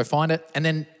Narnia, go find it. And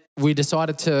then we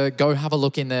decided to go have a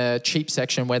look in the cheap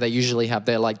section where they usually have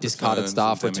their like discarded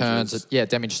stuff, returns. Yeah,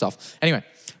 damaged stuff. Anyway,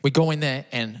 we go in there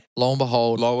and lo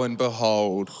and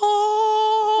behold.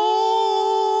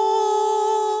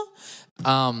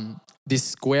 This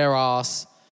square ass,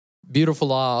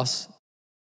 beautiful ass,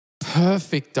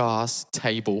 perfect ass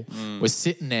table was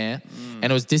sitting there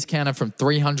and it was discounted from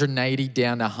 $380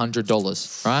 down to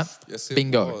 $100, right? Yes, it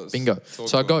Bingo. was.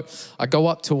 So I go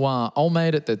up to old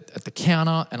mate at the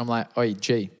counter and I'm like, "Oi,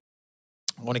 G,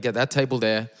 I want to get that table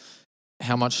there.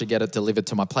 How much to get it delivered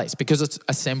to my place?" Because it's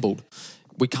assembled.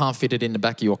 We can't fit it in the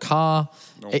back of your car.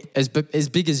 Nope. As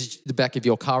big as the back of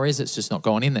your car is, it's just not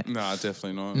going in there. No,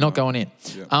 definitely not. Not going in.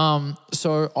 Yeah.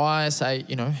 So I say,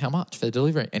 how much for the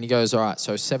delivery? And he goes, all right,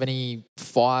 so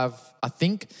 75, I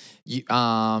think. You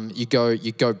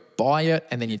go buy it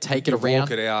and then you take it around.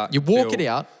 Walk it out. You walk it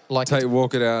out.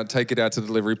 Walk it out, take it out to the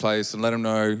delivery place and let them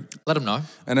know.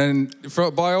 And then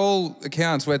by all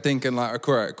accounts, we're thinking like,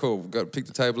 all right, cool. We've got to pick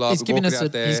the table up. He's giving us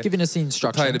the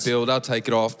instructions. Pay the bill, they'll take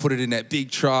it off, put it in that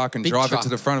big truck and drive it to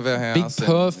the front of our house. Big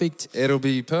perfect. It'll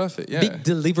be perfect, yeah. Big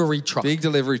delivery truck.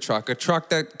 A truck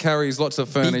that carries lots of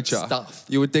furniture. Big stuff.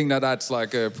 You would think that's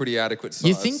like a pretty adequate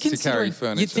size to carry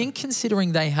furniture. You think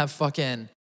considering they have fucking...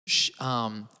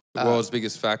 the world's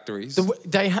biggest factories.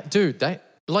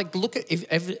 Look at, if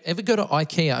ever go to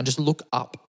IKEA and just look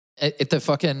up at the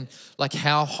fucking, like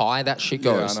how high that shit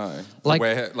goes. Yeah, I know.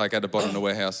 Like at the bottom of the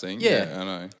warehouse thing. Yeah. I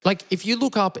know. Like if you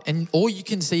look up and all you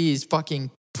can see is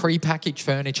fucking pre-packaged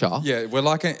furniture. Yeah, we're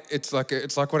like it's like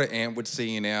what an ant would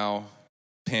see in our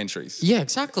pantries. Yeah,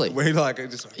 exactly. We like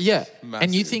it just massive.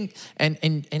 And you think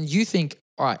and you think,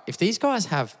 all right, if these guys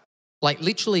have like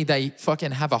literally they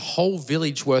fucking have a whole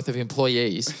village worth of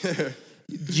employees,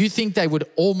 you think they would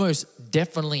almost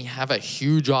definitely have a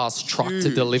huge ass truck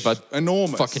to deliver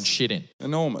enormous fucking shit in.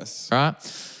 Enormous. Right?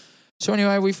 So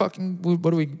anyway, we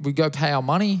go pay our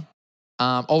money.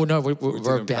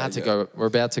 We're about to go. We're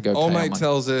about to go. Old pay our mate money.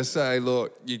 tells us, "Hey,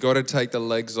 look, you got to take the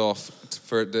legs off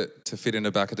for it to fit in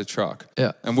the back of the truck."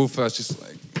 Yeah. And we'll first just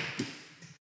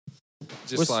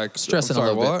stressing I'm sorry,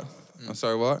 a little what? bit. I'm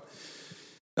sorry, what?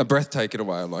 A breath, take it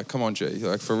away. I'm like, come on, G,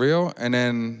 like for real. And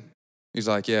then he's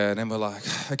like, yeah. And then we're like,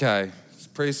 okay, it's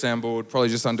pre-assembled. Probably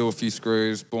just undo a few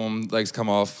screws. Boom, legs come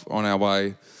off. On our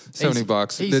way.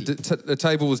 $70. Easy. The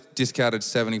table was discounted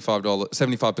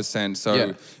 $75%.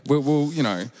 So we'll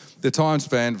the time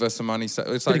spent versus the money. So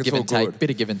it's like it's all good.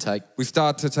 Bit of give and take. We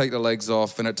start to take the legs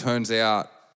off, and it turns out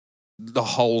the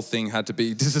whole thing had to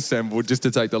be disassembled just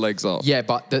to take the legs off. Yeah,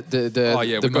 but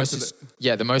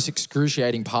the most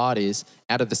excruciating part is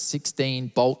out of the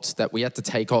 16 bolts that we had to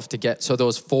take off to get. So there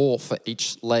was 4 for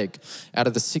each leg. Out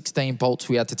of the 16 bolts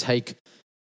we had to take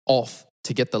off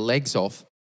to get the legs off,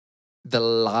 the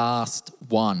last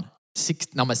one,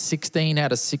 number 16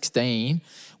 out of 16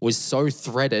 was so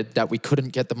threaded that we couldn't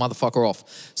get the motherfucker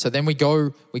off. So then we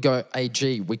go, hey,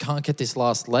 G, we can't get this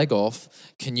last leg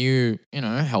off. Can you,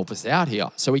 help us out here?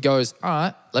 So he goes, all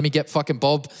right, let me get fucking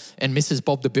Bob and Mrs.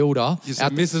 Bob the builder. So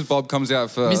Mrs. Bob comes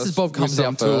out first. Mrs. Bob comes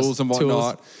out tools first. And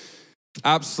whatnot.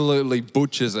 Absolutely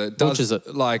butchers it.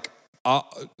 Like,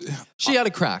 she had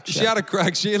a crack. She had a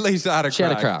crack. She at least had a crack. She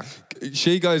had a crack.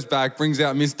 She goes back, brings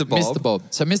out Mr. Bob. Mr. Bob.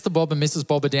 So Mr. Bob and Mrs.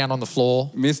 Bob are down on the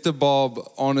floor. Mr. Bob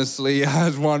honestly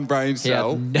has one brain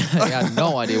cell. He had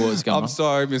no idea what was going on. I'm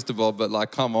sorry, Mr. Bob, but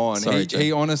like, come on. Sorry,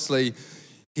 he honestly,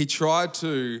 he tried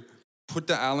to put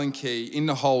the Allen key in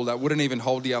the hole that wouldn't even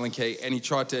hold the Allen key, and he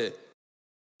tried to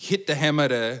hit the hammer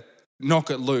to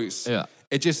knock it loose. Yeah.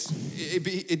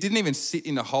 It didn't even sit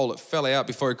in the hole. It fell out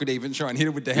before he could even try and hit it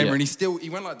with the hammer. Yeah. And he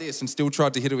went like this and still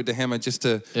tried to hit it with the hammer just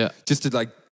to like,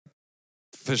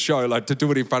 for show, like to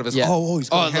do it in front of us. Yeah. Oh, he's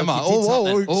got a hammer.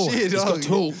 Shit. He's got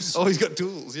tools. Oh, he's got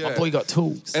tools, yeah. My boy got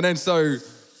tools. And then so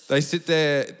they sit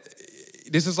there.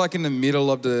 This is like in the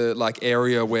middle of the like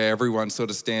area where everyone's sort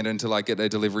of standing to like get their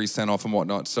deliveries sent off and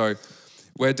whatnot. So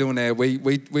we're doing there. We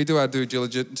do our due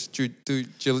diligence. You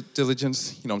know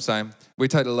what I'm saying? We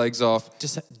take the legs off.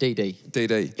 Just DD.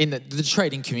 DD. In the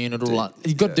trading community,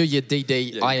 you got to do your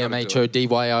DD, IMHO,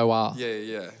 DYOR.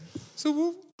 Yeah.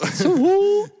 So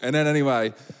and then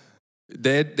anyway,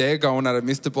 they're going at it.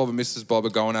 Mr. Bob and Mrs. Bob are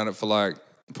going at it for like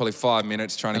probably 5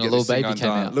 minutes trying to get this thing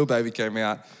undone. Little baby came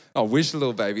out. I wish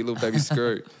little baby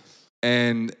screw.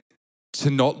 And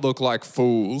to not look like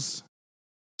fools.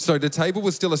 So the table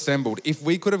was still assembled. If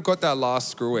we could have got that last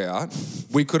screw out,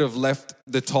 we could have left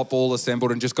the top all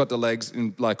assembled and just got the legs,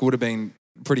 and like it would have been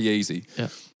pretty easy. Yeah.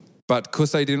 But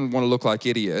because they didn't want to look like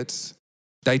idiots,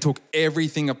 they took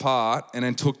everything apart and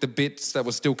then took the bits that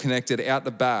were still connected out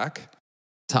the back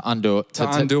to undo it. To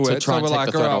so we're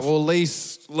like, all right, well, at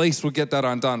least we'll get that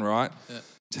undone, right? Yeah.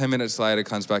 10 minutes later, it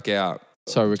comes back out.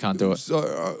 So we can't do it.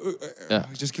 So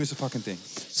just give us a fucking thing.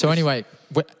 So anyway,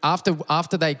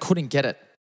 after they couldn't get it,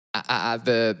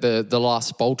 the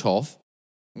last bolt off,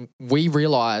 we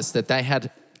realized that they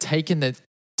had taken the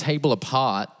table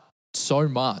apart so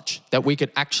much that we could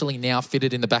actually now fit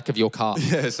it in the back of your car.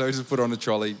 Yeah, so just put it on the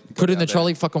trolley. Put it in the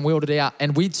trolley, fucking wheeled it out.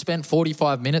 And we'd spent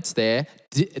 45 minutes there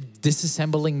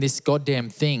disassembling this goddamn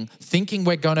thing, thinking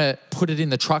we're going to put it in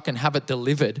the truck and have it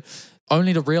delivered,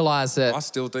 only to realize that... I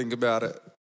still think about it.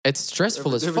 It's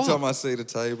stressful as fuck. Every time I see the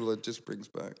table, it just brings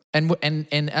back.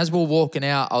 And as we're walking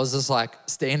out, I was just like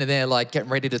standing there, like getting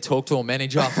ready to talk to a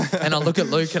manager. And I look at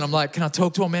Luke and I'm like, "Can I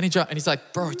talk to a manager?" And he's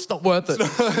like, "Bro, it's not worth it.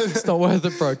 It's not worth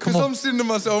it, bro. Come on." Because I'm sitting to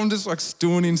myself, I'm just like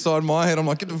stewing inside my head. I'm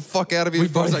like, "Get the fuck out of here!"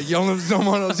 I was like yelling at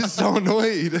someone. I was just so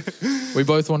annoyed. We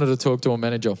both wanted to talk to a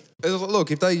manager. It was like, look,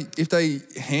 if they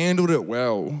handled it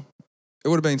well, it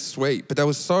would have been sweet, but they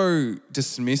were so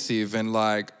dismissive and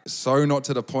like so not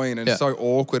to the point and so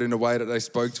awkward in the way that they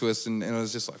spoke to us, and it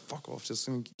was just like, fuck off, just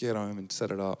let me get home and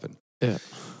set it up. And I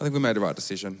think we made the right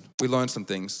decision. We learned some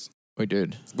things. We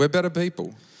did. We're better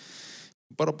people.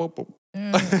 No,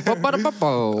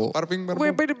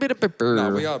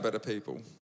 we are better people.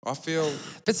 I feel.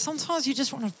 But sometimes you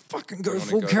just want to fucking go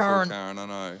full Karen. I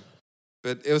know.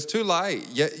 But it was too late.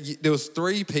 Yeah, there was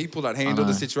 3 people that handled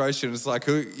the situation. It's like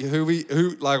who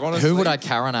like honestly, who would I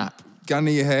Karen at? Gun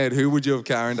to your head, who would you have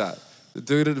Karen at? The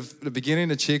dude at the beginning,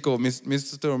 the chick, or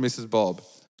Mr. or Mrs. Bob?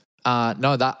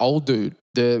 No, that old dude,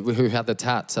 who had the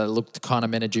tats, that looked kind of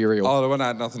managerial. Oh, the one that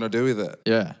had nothing to do with it.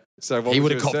 Yeah. So what he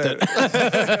would have copped it.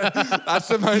 That's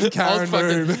the most Karen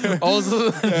move. Who looks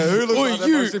like the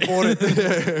most important?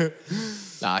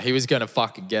 Nah, he was going to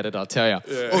fucking get it, I'll tell you.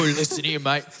 Yeah. Oh, listen here,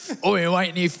 mate. Oh, you're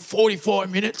waiting here for 45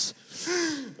 minutes.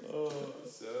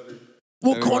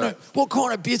 What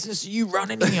kind of business are you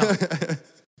running here?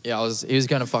 Yeah, he was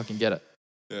going to fucking get it.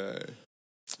 Yeah.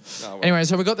 No, well. Anyway,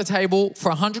 so we got the table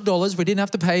for $100. We didn't have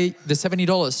to pay the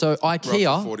 $70. So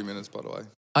IKEA. 40 minutes, by the way.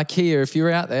 IKEA, if you're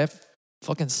out there,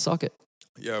 fucking suck it.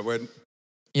 Yeah,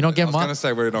 you're not getting I was going to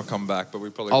say we're not coming back, but we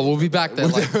probably we'll be back there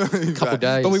like a couple of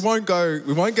days. But we won't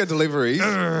get deliveries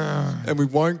and we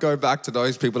won't go back to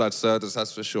those people that served us,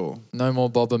 that's for sure. No more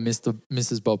Bob and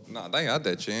Mrs. Bob. No, they had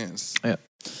their chance. Yeah.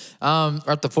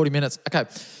 We're up to 40 minutes. Okay.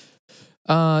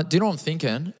 Do you know what I'm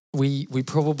thinking? We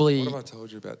probably... What have I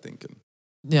told you about thinking?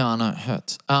 Yeah, I know, it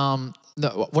hurts.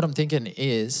 No, what I'm thinking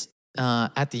is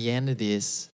at the end of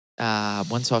this,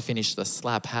 once I finish the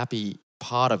slap happy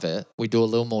part of it, we do a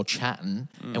little more chatting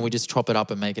and we just chop it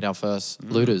up and make it our first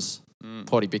looters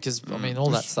potty because, I mean, all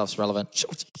that stuff's relevant.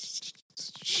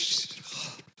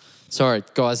 Sorry,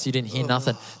 guys, you didn't hear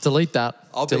nothing. Delete that.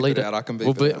 I'll delete it out. I can beep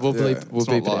it out. We'll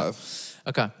beep it out.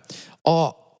 Okay.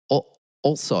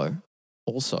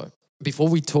 Also, before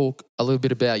we talk a little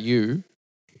bit about you,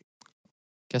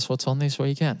 guess what's on this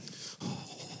weekend?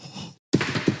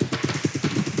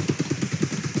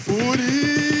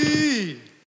 Footy!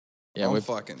 Yeah, I'm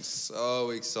fucking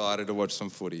so excited to watch some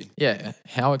footy. Yeah,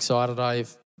 how excited are you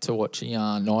to watch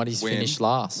Nighties finish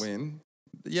last? Win.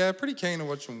 Yeah, pretty keen to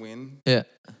watch them win. Yeah.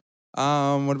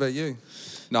 What about you?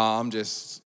 No,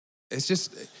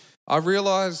 I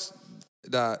realise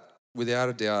that without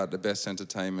a doubt, the best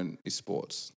entertainment is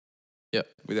sports. Yeah.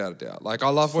 Without a doubt. Like, I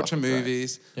love watching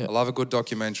movies. Yeah. I love a good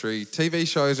documentary. TV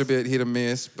shows are a bit hit or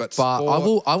miss, but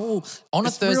sport, I will on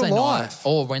a Thursday night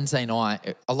or Wednesday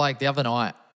night, like the other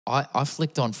night, I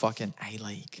flicked on fucking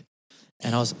A-League.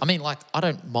 And I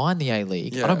don't mind the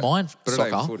A-League. Yeah, I don't mind but soccer.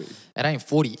 It ain't footy. It ain't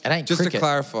footy. It ain't just cricket. Just to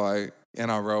clarify,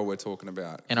 NRL we're talking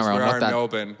about. NRL, we're not in that.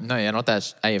 Melbourne. No, yeah, not that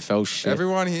AFL shit.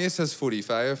 Everyone here says footy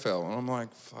for AFL. And I'm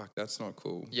like, fuck, that's not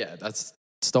cool. Yeah,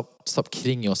 stop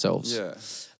kidding yourselves. Yeah.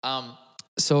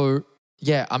 So,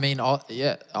 yeah, I mean,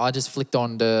 I just flicked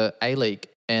on the A-League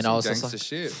and I was just like,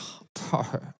 shit. Bro,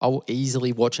 I will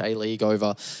easily watch A-League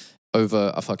over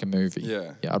a fucking movie.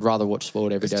 Yeah. Yeah, I'd rather watch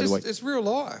sport every day of the week. It's real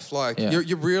life. Like,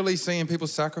 you're really seeing people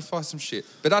sacrifice some shit.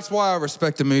 But that's why I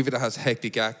respect a movie that has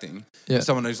hectic acting. Yeah.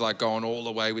 Someone who's, like, going all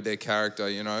the way with their character,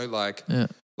 you know? Like,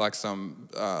 like some,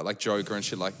 like Joker and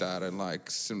shit like that and,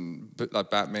 like, some, like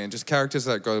Batman. Just characters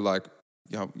that go, like,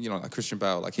 you know, like Christian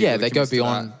Bale. Like, they go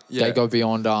beyond. They go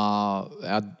beyond our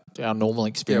normal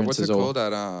experiences. Yeah, what's it called?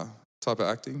 That type of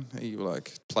acting? You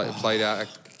like played out a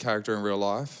character in real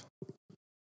life.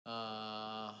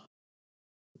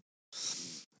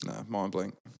 No, mind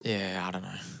blank. Yeah, I don't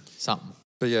know. Something.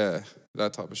 But yeah,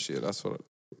 that type of shit. That's what.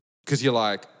 Because you're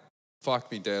like, fuck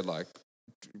me dead. Like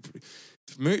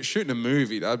shooting a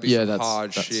movie, that'd be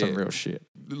hard shit. That's some real shit.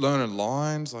 Learning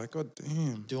lines, like, god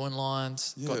damn. Doing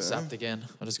lines. Yeah. Got zapped again.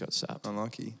 I just got zapped.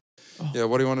 Unlucky. Oh. Yeah,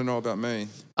 what do you want to know about me?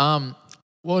 Well,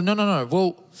 no.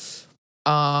 Well,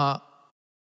 I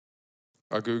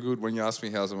Googled, when you asked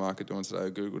me how's the market doing today, I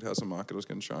Googled how's the market. I was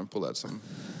going to try and pull out some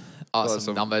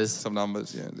numbers. Some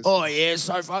numbers, yeah.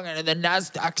 So fucking the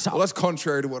Nasdaq's up. Well, that's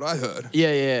contrary to what I heard.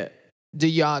 Yeah.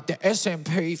 The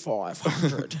S&P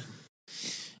 500.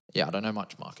 Yeah, I don't know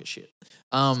much market shit.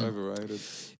 It's overrated.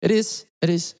 It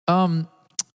is.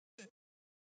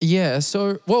 Yeah,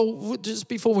 so, well, just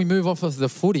before we move off of the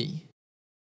footy,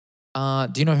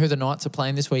 do you know who the Knights are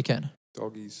playing this weekend?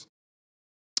 Doggies.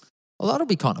 Well, that'll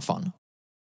be kind of fun.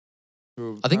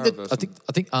 I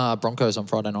think Broncos on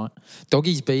Friday night.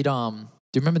 Doggies beat do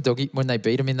you remember Doggy when they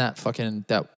beat them in that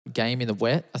game in the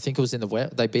wet? I think it was in the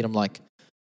wet. They beat them like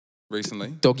recently.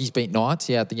 Doggies beat Knights,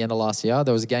 at the end of last year.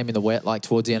 There was a game in the wet like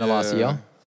towards the end of last year.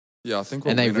 Yeah, I think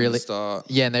they really start.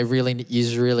 Yeah, and you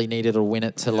really needed to win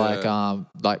it to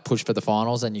like push for the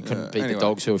finals, and you couldn't beat the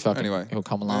Dogs who were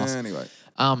coming last. Anyway.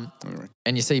 And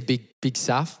you see Big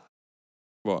Saf.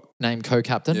 What? Named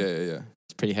co-captain. Yeah.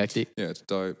 It's pretty hectic. Yeah, it's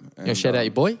dope. And, shout out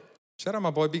your boy. Shout out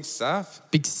my boy Big Saf.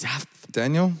 Big Saf.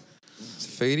 Daniel.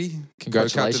 Footy.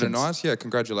 Congratulations. Co-captain of Nice. Yeah,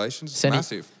 congratulations.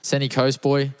 Massive. Senny Coast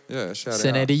boy. Yeah, shout out.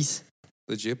 Senettis.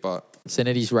 Legit, but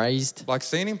Seneti's raised. Like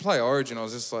seeing him play Origin, I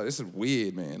was just like, this is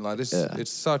weird, man. Like this,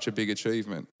 it's such a big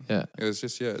achievement. Yeah. It was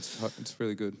just, it's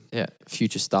really good. Yeah.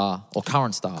 Future star or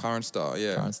current star. Current star,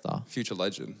 yeah. Current star. Future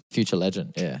legend. Future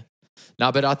legend, yeah.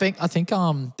 No, but I think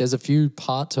there's a few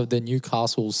parts of the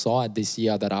Newcastle side this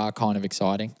year that are kind of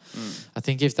exciting. I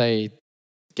think if they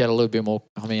get a little bit more,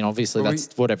 I mean, obviously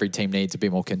that's what every team needs, a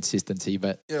bit more consistency.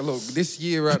 But yeah, look, this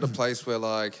year we're at the place where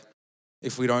like,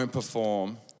 if we don't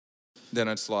perform, then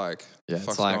it's like,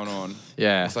 fuck's going on?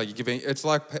 Yeah. It's like you're giving, it's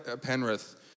like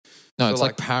Penrith. No, it's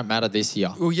like Parramatta this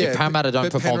year. Well, yeah. If Parramatta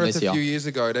don't perform Penrith this year. a few years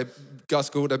ago, Gus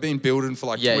Gould, they've been building for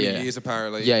like 20 years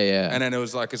apparently. Yeah, yeah. And then it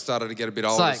was like, it started to get a bit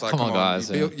old. It's like, come on, guys.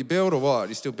 You build or what?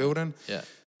 You still building? Yeah.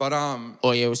 But,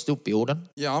 oh yeah, we're still building.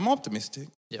 Yeah, I'm optimistic.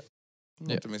 Yeah.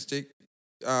 I'm optimistic.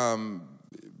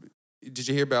 Did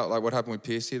you hear about like what happened with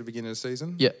Piercy at the beginning of the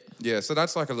season? Yeah. Yeah, so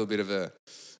that's like a little bit of a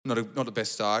not the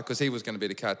best start because he was going to be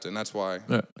the captain. That's why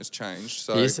it's changed.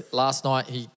 So yes, last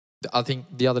night I think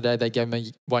the other day they gave him a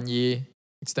 1 year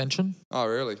extension. Oh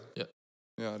really? Yeah.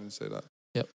 Yeah, I didn't see that.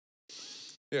 Yep.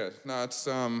 Yeah, no, it's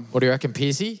What do you reckon,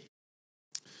 Piercy?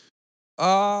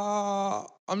 I'm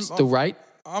still rate.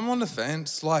 I'm on the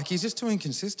fence. Like he's just too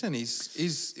inconsistent.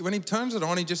 He's when he turns it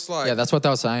on, he just like that's what they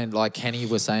were saying. Like Kenny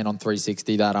was saying on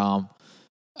 360 that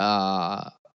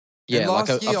yeah,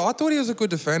 last year I thought he was a good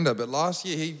defender, but last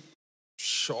year he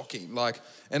shocking. Like,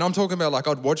 and I'm talking about like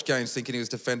I'd watch games thinking he was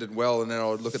defended well, and then I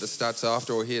would look at the stats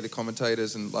after or hear the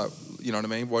commentators and like you know what I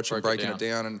mean, watch him breaking it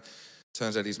down, and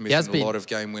turns out he's missing a lot of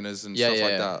game winners and stuff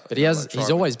like that. But he's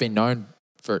always been known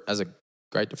as a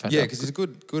great defender. Yeah, because he's a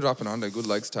good up and under, good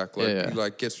legs tackler. He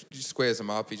like he squares them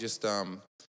up. He just I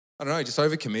don't know, he just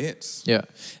overcommits. Yeah,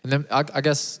 and then I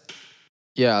guess.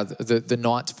 Yeah, the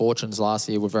Knights' fortunes last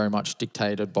year were very much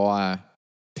dictated by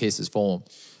Pearce's form.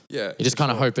 Yeah. You just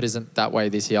kind of hope it isn't that way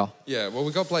this year. Yeah, well,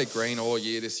 we got Blake Green all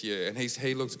year this year, and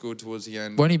he looked good towards the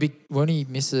end. Won't he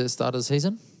miss the start of the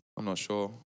season? I'm not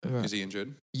sure. Right. Is he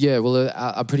injured? Yeah, well,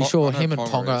 I'm pretty sure him and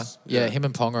Ponga. Him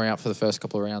and Ponga are out for the first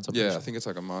couple of rounds. I think it's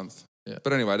like a month. Yeah.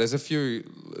 But anyway, there's a few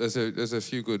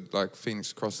good like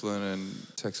Phoenix Crossland and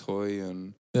Tex Hoy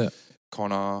and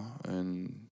Connor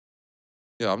and.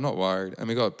 Yeah, I'm not worried. And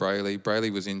we got Brayley.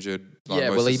 Brayley was injured. Like,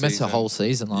 most he missed the whole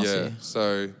season last year.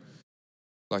 So,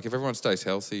 like, if everyone stays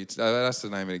healthy, that's the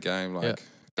name of the game. Like,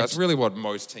 that's really what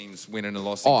most teams winning and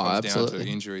losing comes down to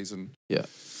injuries. And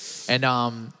and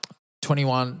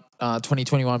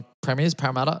 2021 premiers,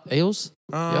 Parramatta Eels.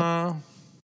 Do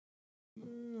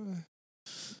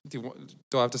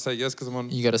I have to say yes because I'm on?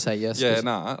 You got to say yes.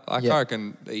 Yeah, I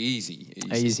reckon easy.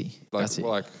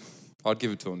 Like I'd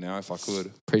give it to him now if I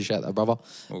could. Appreciate that, brother.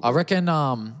 I reckon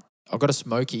I've got a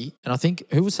smoky, and I think,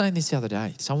 who was saying this the other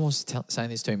day? Someone was saying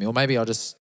this to me, or maybe I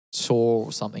just saw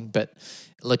something, but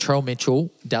Latrell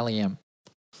Mitchell, Dally M.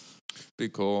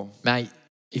 Big call. Mate,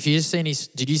 if you just seen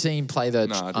did you see him play the...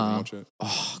 No, I didn't watch it.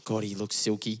 Oh, God, he looks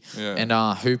silky. Yeah. And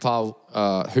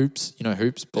Hoops,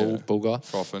 Hoops, bull guy.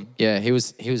 Frothing. Yeah, he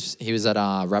was at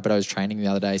Rabbitohs training the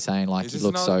other day saying like he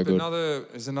looks so good.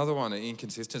 There's another one, an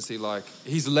inconsistency. Like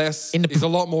he's a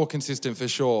lot more consistent for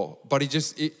sure, but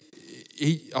he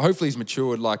hopefully he's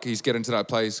matured. Like he's getting to that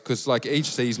place because like each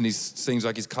season he seems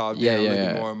like he's carved down a little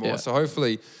bit more and more. Yeah. So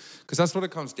hopefully. Because that's what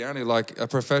it comes down to. Like, a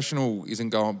professional isn't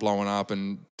blowing up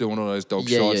and doing all those dog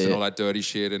shots and all that dirty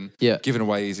shit and giving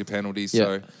away easy penalties.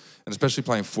 So, and especially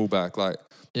playing fullback, like,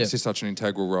 it's just such an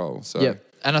integral role. So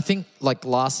and I think, like,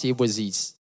 last year was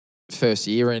his first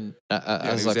year in... he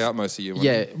was out most of the year,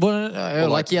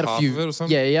 he had a few...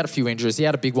 he had a few injuries. He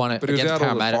had a big one against Parramatta. But he was out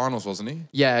all the finals, wasn't he?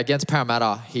 Yeah, against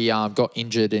Parramatta, he got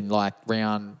injured in, like,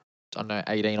 round, I don't know,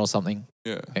 18 or something.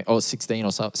 Yeah. Or 16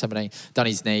 or 17. Done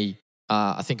his knee.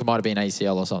 I think it might have been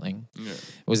ACL or something. Yeah.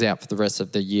 It was out for the rest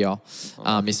of the year.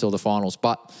 Missed all the finals.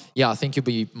 But, I think he'll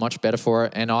be much better for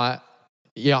it. And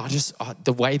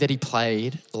the way that he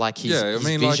played, like his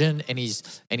vision and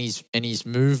his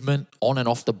movement on and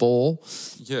off the ball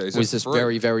was just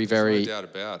very, very, very... There's no doubt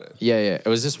about it. Yeah. It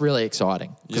was just really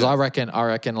exciting. Because I reckon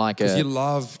like... Because you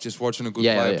love just watching a good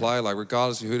player play, like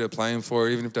regardless of who they're playing for,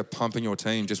 even if they're pumping your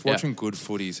team, just watching good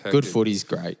footy's hectic. Good footy's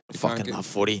great. I fucking love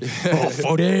footy. Oh,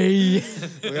 footy!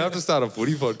 We have to start a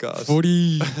footy podcast.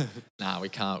 Footy! Nah, we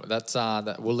can't. That's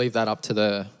we'll leave that up to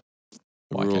the...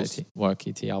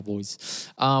 YKTR boys.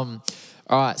 All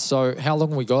right, so how long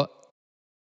have we got?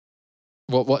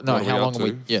 What? No, how long are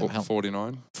we? Yeah,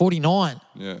 49. 49?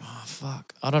 Yeah. Oh,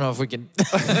 fuck. I don't know if we can...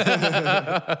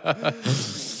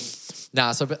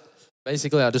 but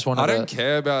basically I just wanted I don't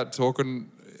care about talking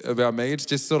about me. It's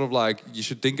just sort of like you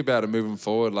should think about it moving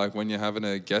forward, like when you're having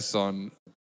a guest on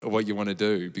what you want to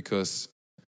do, because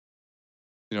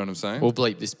You know what I'm saying? We'll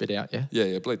bleep this bit out, yeah? Yeah,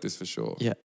 bleep this for sure.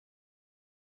 Yeah.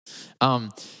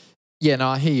 Yeah, no,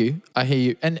 I hear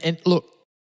you. And look,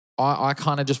 I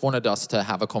kind of just wanted us to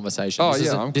have a conversation. Oh, this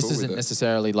yeah, I'm This cool with isn't it.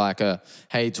 necessarily like a,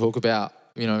 hey, talk about,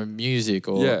 music,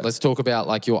 or let's talk about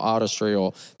like your artistry,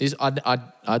 or this.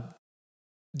 I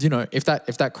you know, if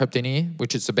that crept in here,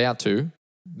 which it's about to,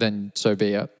 then so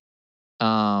be it.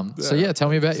 So yeah, tell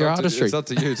me about your artistry. It's up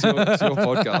to you. It's your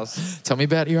podcast. Tell me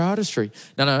about your artistry.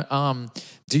 No.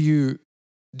 Do you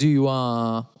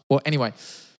well, anyway,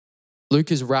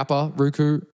 Luke is a rapper.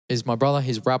 Rūku is my brother.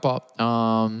 He's a rapper.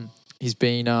 He's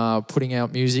been putting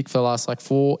out music for the last like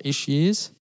 4-ish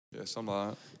years. Yeah, something like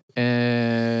that.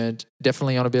 And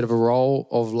definitely on a bit of a roll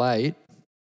of late.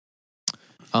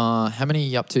 How many are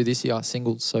you up to this year,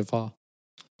 singles so far?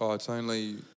 Oh, it's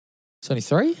only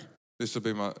 3? This will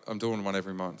be I'm doing one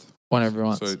every month. One every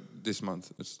month. So this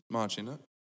month, it's March, isn't it?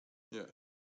 Yeah.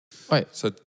 Wait.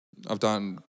 So I've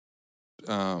done...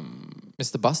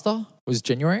 Mr. Buster was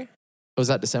January? Or was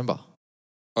that December?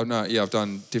 Oh, no, yeah, I've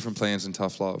done Different Plans and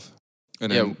Tough Love.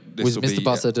 And yeah, then was Mr.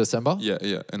 Buster December? Yeah.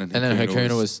 And then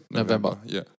Hakuna was November.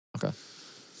 Yeah. Okay.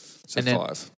 So and then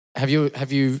 5.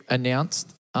 Have you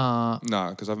announced... No,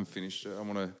 because I haven't finished it. I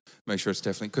want to make sure it's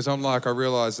definitely... Because I'm like, I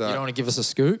realise that... You don't want to give us a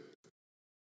scoop?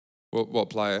 What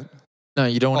play it? No,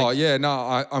 you don't want to... Oh, yeah, no,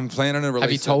 I'm planning to release it.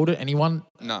 Have you told it anyone?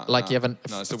 No. Like you haven't...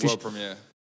 No, it's a world premiere.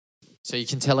 So you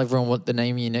can tell everyone what the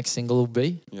name of your next single will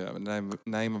be? Yeah, the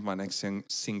name of my next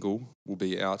single will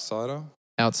be Outsider.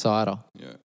 Outsider.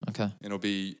 Yeah. Okay. And it'll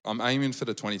be... I'm aiming for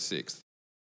the 26th.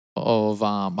 Of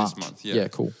March. This month, yeah. Yeah,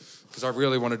 cool. Because I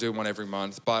really want to do one every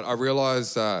month. But I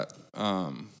realised that,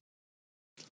 I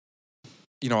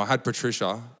had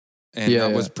Patricia and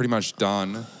that was pretty much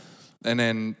done. And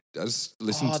then I just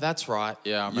listened. Oh, that's right.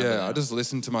 Yeah, I remember that. I just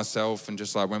listened to myself and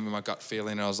just like went with my gut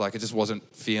feeling. And I was like, it just wasn't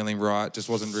feeling right. Just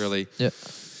wasn't really. Yeah.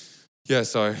 Yeah,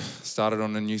 so started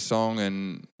on a new song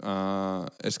and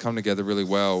it's come together really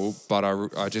well. But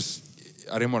I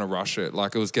didn't want to rush it.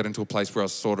 Like it was getting to a place where I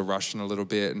was sort of rushing a little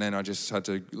bit. And then I just had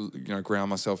to,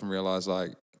 ground myself and realize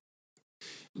like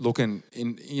looking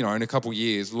in a couple of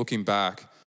years, looking back,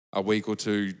 a week or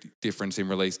two difference in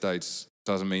release dates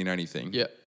doesn't mean anything. Yeah.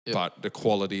 Yep. But the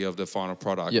quality of the final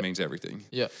product means everything.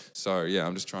 Yeah. So yeah,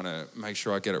 I'm just trying to make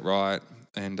sure I get it right,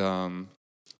 and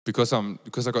because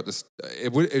I got this,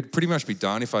 it'd pretty much be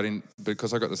done if I didn't.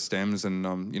 Because I got the stems and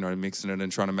mixing it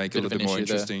and trying to make it a little bit more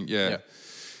interesting. Yeah,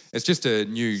 it's just a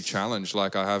new challenge.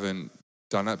 Like I haven't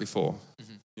done that before.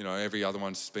 Mm-hmm. Every other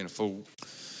one's been a full.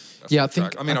 I think.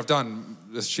 think. I mean, I've done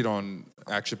this shit on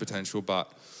Action Potential, but.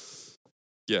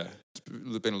 Yeah, it's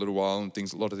been a little while and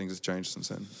a lot of things have changed since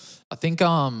then. I think,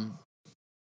 I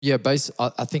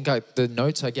think the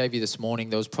notes I gave you this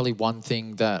morning, there was probably one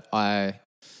thing that there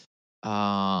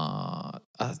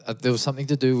was something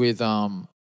to do with, I'll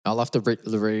have to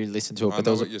re-listen to it.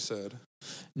 But what you said.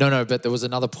 No, but there was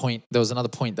another point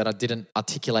that I didn't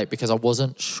articulate because I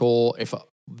wasn't sure if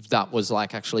that was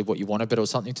like actually what you wanted, but it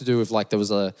was something to do with like, there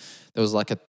was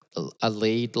like a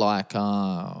lead, like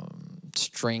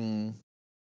string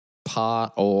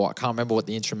part, or I can't remember what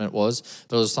the instrument was.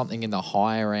 There was something in the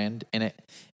higher end in it,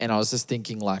 and I was just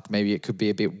thinking like maybe it could be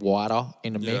a bit wider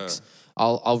in the mix.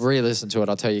 I'll re-listen to it.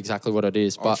 I'll tell you exactly what it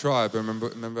is. I'll try, but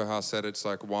remember how I said it's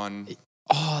like one.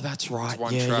 Oh, that's right. It's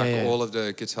one track, all of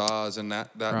the guitars and that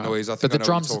right. Noise. I think but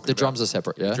the drums are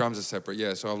separate. Yeah, the drums are separate.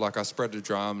 Yeah, so I spread the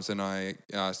drums and I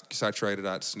saturated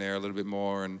that snare a little bit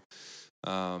more and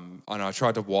I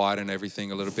tried to widen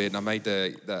everything a little bit, and I made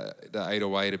the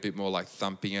 808 a bit more like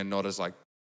thumping and not as like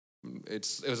it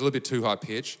was a little bit too high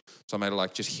pitch, so I made it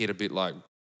like just hit a bit like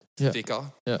thicker.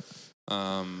 Yeah.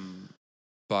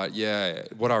 But yeah,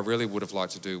 what I really would have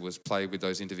liked to do was play with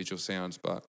those individual sounds.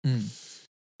 But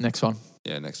next one.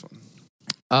 Yeah, next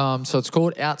one. So it's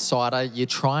called Outsider. You're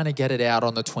trying to get it out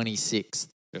on the 26th.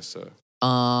 Yes, sir.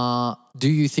 Do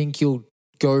you think you'll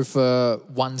go for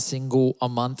one single a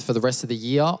month for the rest of the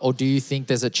year, or do you think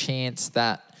there's a chance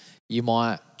that you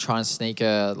might try and sneak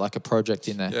a project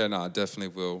in there? Yeah, no, I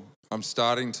definitely will. I'm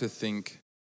starting to think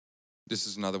this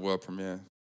is another world premiere.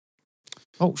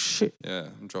 Oh shit! Yeah,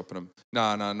 I'm dropping them.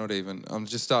 No, not even. I'm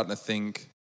just starting to think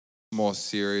more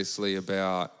seriously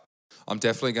about. I'm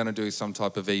definitely going to do some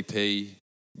type of EP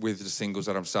with the singles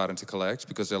that I'm starting to collect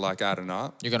because they're like adding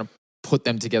up. You're going to put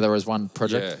them together as one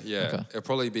project? Yeah. Okay. It'll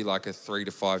probably be like a 3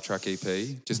 to 5 track EP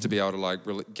just to be able to like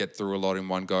really get through a lot in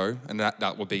one go. And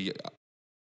that will be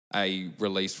a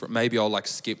release. Maybe I'll like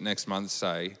skip next month,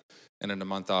 say, and then a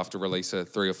month after release a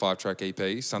 3 or 5 track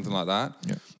EP, something like that.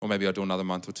 Yeah. Or maybe I'll do another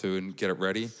month or 2 and get it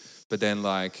ready. But then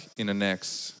like in the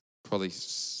next probably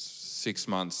 6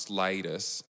 months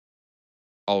latest,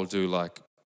 I'll do like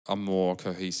a more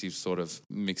cohesive sort of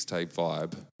mixtape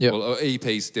vibe. Yeah. Well,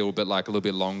 EP still, but like a little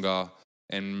bit longer,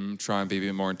 and try and be a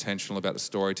bit more intentional about the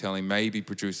storytelling. Maybe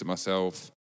produce it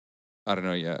myself. I don't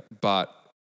know yet, but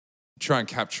try and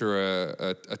capture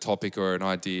a topic or an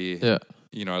idea. Yeah.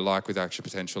 You know, like with Action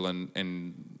Potential,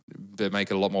 and they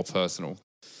make it a lot more personal.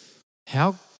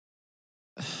 How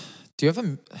do you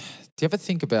ever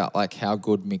think about like how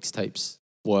good mixtapes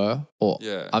were or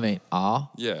are?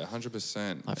 Yeah,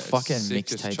 100%. Like fucking sick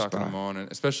mixtapes, just chucking bro. them on,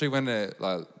 and especially when they're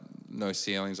like no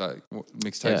ceilings, like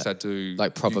mixtapes that do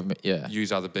like proper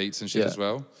use other beats and shit as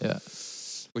well. Yeah,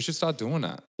 we should start doing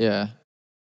that. Yeah.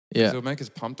 It'll make us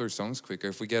pump through songs quicker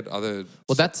if we get other.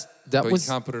 Well, that was.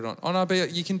 You can't put it on. Oh no,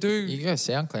 but you can do. You can go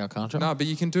SoundCloud, can't you? No, but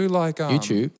you can do like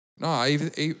YouTube. No, I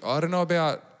don't know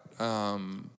about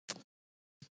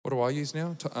what do I use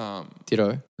now?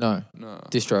 Ditto. No.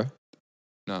 Distro.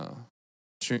 No.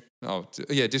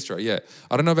 Yeah, distro. Yeah,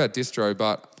 I don't know about distro,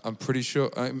 but I'm pretty sure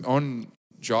on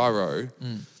Gyro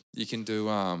you can do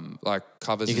like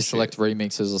covers. You can select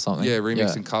remixes or something. Yeah,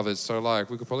 remix and covers. So like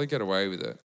we could probably get away with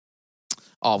it.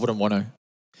 Oh, I wouldn't want to.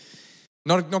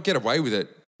 Not get away with it.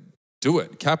 Do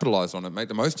it. Capitalize on it. Make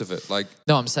the most of it. Like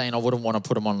no, I'm saying I wouldn't want to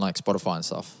put them on like Spotify and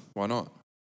stuff. Why not?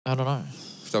 I don't know.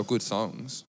 If they're good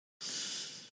songs.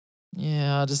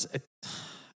 Yeah, I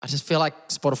just feel like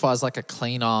Spotify is like a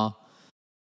cleaner.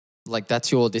 Like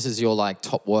this is your like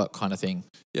top work kind of thing.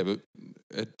 Yeah, but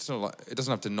it's not like it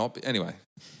doesn't have to not be. Anyway,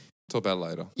 talk about it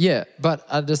later. Yeah, but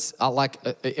I like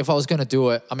if I was going to do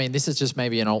it. I mean, this is just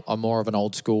maybe a more of an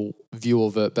old school view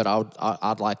of it. But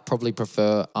I'd like probably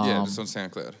prefer just on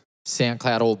SoundCloud.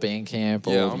 SoundCloud or Bandcamp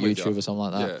or YouTube or something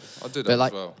like that. Yeah, I'll do that but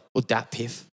like, as well. Or Dat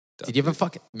Piff. Did you ever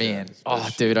fucking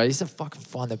dude? I used to fucking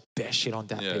find the best shit on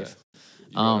Dat Piff.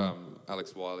 You got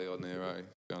Alex Wiley on there, right?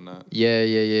 On that.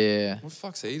 Yeah. What the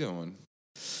fuck's he doing?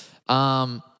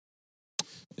 Yeah,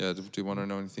 do you want to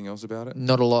know anything else about it?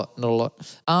 Not a lot.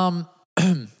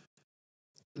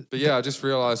 But yeah, I just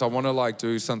realized I want to like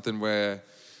do something where,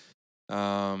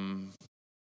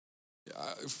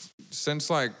 since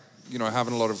like, you know,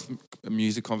 having a lot of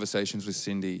music conversations with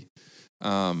Cindy,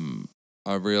 I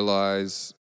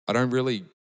realize I don't really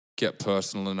get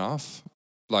personal enough,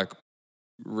 like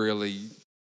really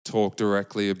talk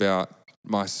directly about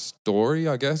my story,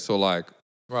 I guess, or like,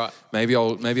 right. Maybe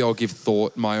I'll give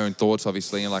my own thoughts,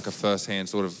 obviously, in like a first-hand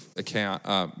sort of account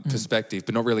perspective,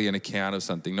 but not really an account of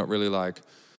something. Not really like,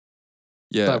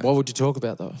 But what would you talk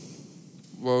about though?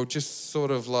 Well, just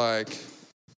sort of like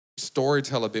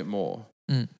storytell a bit more,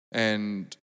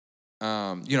 and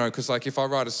you know, because like if I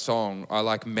write a song, I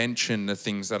like mention the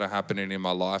things that are happening in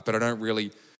my life, but I don't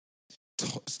really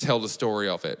tell the story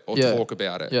of it or talk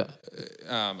about it. Yeah.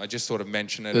 I just sort of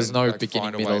mention it. There's no like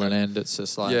beginning, middle, and end. It's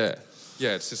just like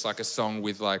Yeah, it's just like a song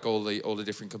with like all the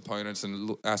different components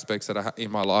and aspects that are in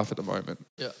my life at the moment.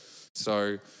 Yeah.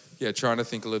 So, yeah, trying to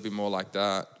think a little bit more like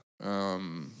that.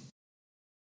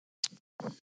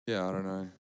 Yeah, I don't know.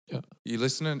 Yeah.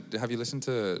 Have you listened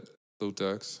to Lil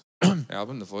Durk's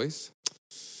album, The Voice?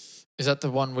 Is that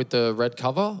the one with the red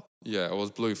cover? Yeah, it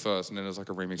was blue first and then it was like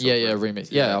a remix.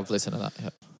 Remix. Yeah, I've listened to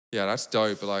that. Yeah, that's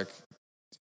dope. But like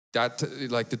that,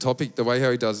 like the topic, the way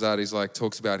how he does that is like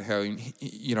talks about how,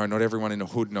 you know, not everyone in the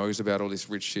hood knows about all this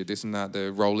rich shit, this and that,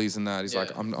 the rollies and that. He's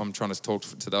like, I'm trying to talk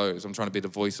to those. I'm trying to be the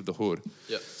voice of the hood.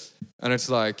 Yeah. And it's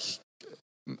like,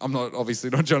 I'm obviously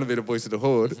not trying to be the voice of the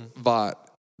hood, but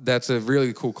that's a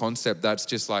really cool concept. That's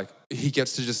just like, he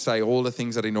gets to just say all the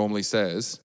things that he normally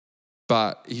says,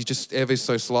 but he just ever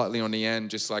so slightly on the end,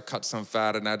 just like cut some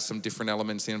fat and add some different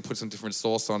elements in and put some different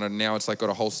sauce on it. And now it's like got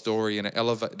a whole story and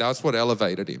that's what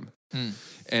elevated him.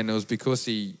 And it was because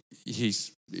he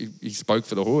spoke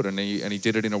for the hood and he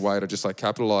did it in a way to just like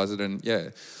capitalize it. And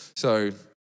so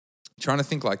trying to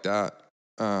think like that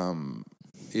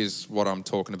is what I'm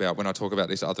talking about when I talk about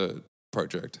this other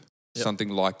project. Yep. Something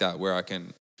like that where I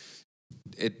can,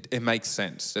 it makes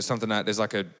sense. There's something that, there's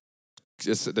like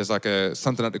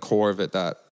something at the core of it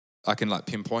that I can like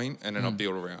pinpoint and then I'll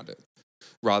build around it.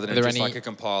 Rather than just like a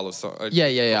compile of songs. I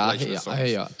hear you.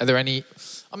 Are there any,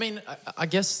 I mean, I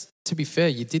guess to be fair,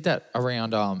 you did that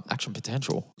around Action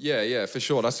Potential. Yeah, for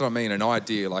sure. That's what I mean. An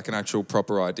idea, like an actual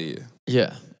proper idea.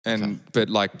 Yeah. But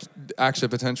like Action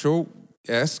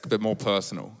Potential-esque, but more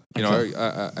personal. You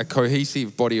know, a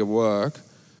cohesive body of work,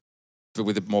 but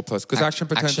with a more personal. Because Action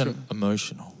Potential. Action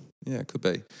emotional. Yeah, it could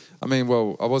be. I mean,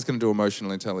 well, I was going to do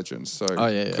emotional intelligence, so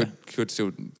could still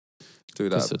do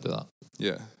that. Could still do that.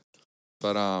 Yeah.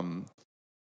 But,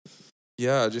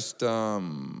 just,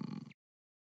 and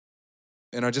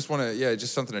I just want to,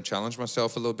 just something to challenge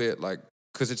myself a little bit, like,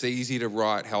 because it's easy to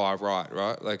write how I write,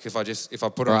 right? Like, if I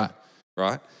put on,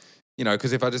 right? you know,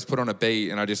 because if I just put on a beat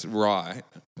and I just write,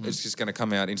 it's just going to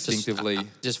come out instinctively.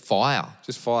 Just fire.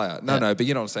 Just fire. No, but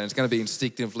you know what I'm saying? It's going to be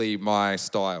instinctively my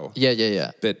style. Yeah.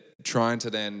 But trying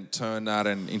to then turn that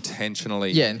and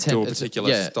intentionally do a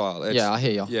particular style. I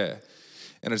hear you. Yeah.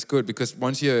 And it's good because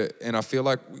I feel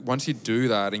like once you do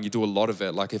that and you do a lot of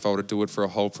it, like if I were to do it for a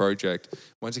whole project,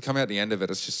 once you come out the end of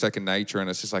it, it's just second nature and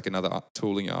it's just like another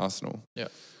tool in your arsenal. Yeah.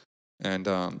 And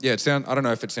I don't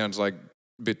know if it sounds like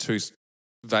a bit too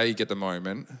vague at the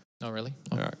moment. Oh, really?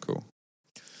 All right, cool.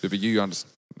 But you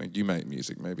understand, like, you make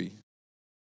music, maybe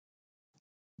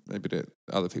that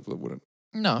other people that wouldn't.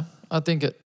 No, I think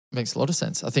it makes a lot of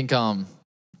sense. I think I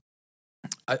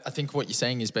think what you're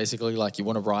saying is basically like you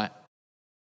want to write.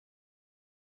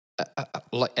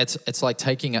 Like it's like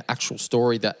taking an actual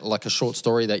story like a short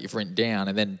story that you've written down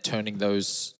and then turning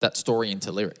that story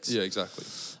into lyrics. Yeah, exactly.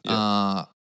 Yeah.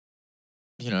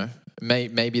 You know,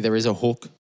 maybe there is a hook,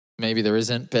 maybe there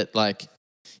isn't, but like,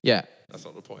 yeah. That's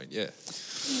not the point. Yeah.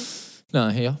 No,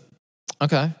 here.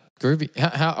 Okay, groovy.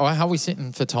 How are we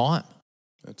sitting for time?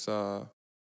 It's I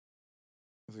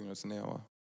think that's an hour.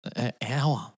 An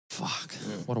hour. Fuck.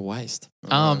 Yeah. What a waste.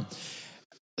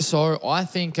 So I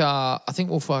think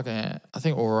we'll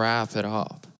wrap it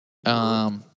up. Is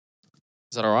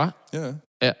that all right? Yeah.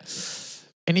 Yeah.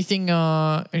 Anything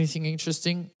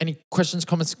interesting? Any questions,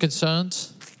 comments,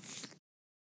 concerns?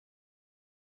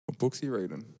 What books are you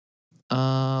reading?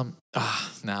 We'll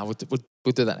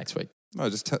do that next week. No,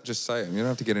 just say them. You don't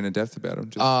have to get into depth about them.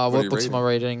 Just, what books am I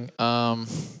reading?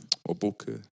 What book?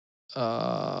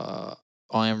 I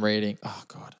am reading. Oh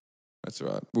God. That's all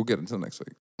right. We'll get until next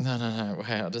week. No.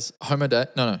 Wow, just Homo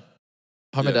Deus.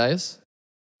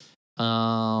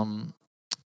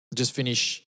 Just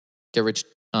finish Get Rich,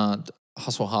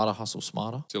 Hustle Harder, Hustle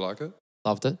Smarter. Do you like it?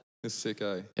 Loved it. It's sick,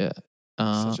 eh? Yeah.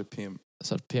 Such a pimp.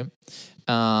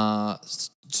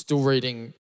 Still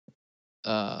reading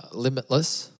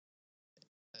Limitless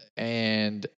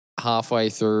and halfway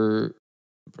through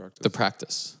the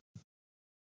practice.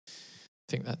 I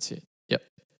think that's it. Yep.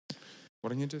 Why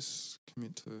don't you just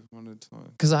commit to one at a time?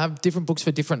 Because I have different books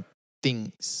for different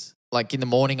things. Like in the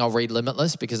morning, I'll read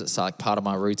Limitless because it's like part of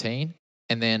my routine.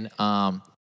 And then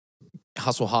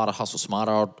Hustle Harder, Hustle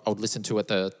Smarter, I would listen to at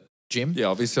the gym. Yeah,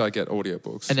 obviously I get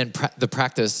audiobooks. And then the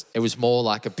practice, it was more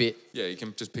like a bit... Yeah, you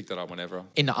can just pick that up whenever.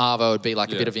 In the Arvo, it would be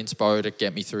like a bit of inspo to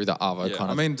get me through the Arvo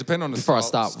kind of... I mean, depending on the before I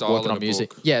start working on music.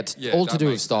 Book. Yeah, it's all to do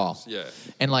with style. Sense.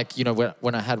 Yeah. And like, you know,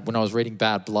 when I was reading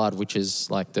Bad Blood, which is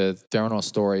like the Theranos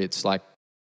story, it's like...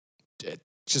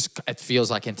 It feels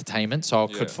like entertainment. So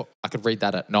I could read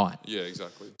that at night. Yeah,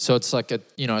 exactly. So it's like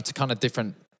it's kind of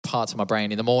different parts of my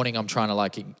brain. In the morning, I'm trying to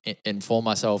like inform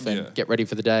myself and get ready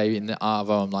for the day. In the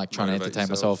Arvo, I'm like trying to entertain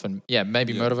myself and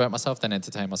maybe motivate myself, then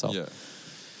entertain myself. Yeah.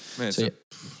 Man,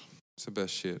 it's the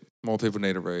best shit. More people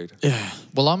need to read. Yeah.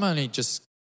 Well, I'm only just...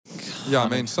 Yeah, I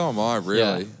mean, so am I, really.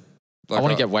 Yeah. Like I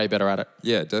want to get way better at it.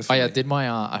 Yeah, definitely. Oh,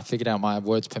 yeah, I figured out my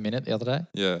words per minute the other day.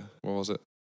 Yeah. What was it?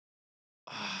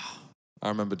 I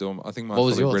remember doing... I think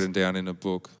mine's probably written down in a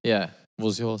book. Yeah. What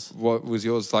was yours? What was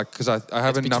yours? Like, because I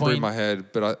have a number in my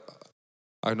head, but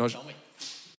I'm not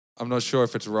sure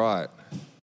if it's right.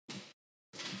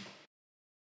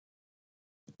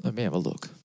 Let me have a look.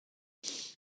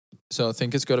 So I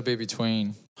think it's got to be between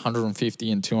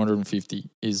 150 and 250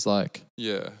 is like...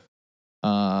 Yeah.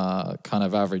 Kind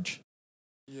of average.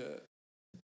 Yeah.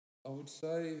 I would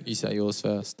say... You say yours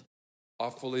first. I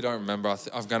fully don't remember.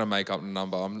 I'm going to make up a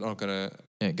number. I'm not going to...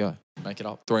 Yeah, go. Make it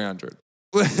up. 300.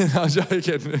 I'm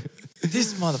joking.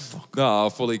 This motherfucker. No, I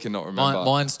fully cannot remember.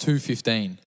 Mine's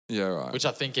 215. Yeah, right. Which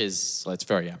I think is... It's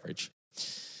very average.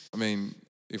 I mean,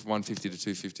 if 150 to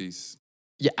 250's...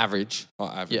 Yeah, average. Oh,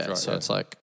 average, yeah, right. So it's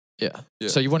like... Yeah.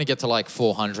 So you want to get to like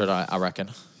 400, I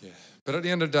reckon. Yeah. But at the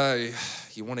end of the day,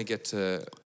 you want to get to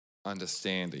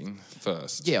understanding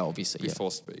first. Yeah, obviously.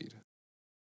 Before speed.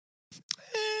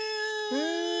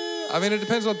 I mean, it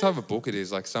depends on what type of book it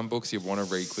is. Like some books you want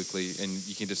to read quickly and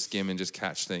you can just skim and just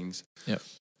catch things. Yeah.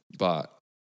 But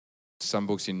some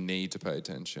books you need to pay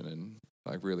attention and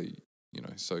like really,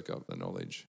 soak up the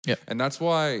knowledge. Yeah. And that's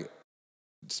why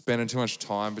spending too much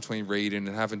time between reading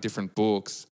and having different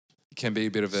books can be a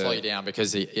bit of slow you down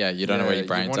because you don't know where your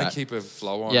brain's at. You want to keep a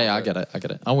flow on. Yeah, I get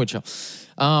it. I'm with you.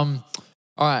 All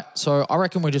right, so I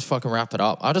reckon we just fucking wrap it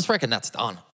up. I just reckon that's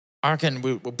done. I reckon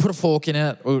we'll put a fork in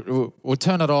it. We'll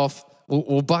turn it off.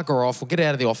 We'll bugger off. We'll get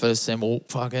out of the office and we'll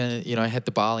fucking head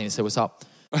to Bali and say what's up.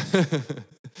 You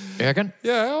reckon?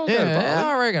 Yeah, I'll go to Bali.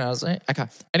 I reckon. I was like, okay.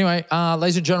 Anyway,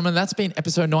 ladies and gentlemen, that's been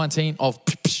episode 19 of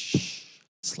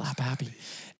Slap Happy.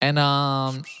 And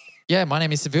yeah, my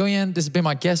name is Savilian. This has been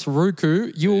my guest,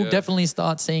 Rūku. You'll definitely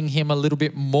start seeing him a little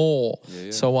bit more.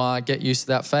 So get used to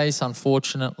that face,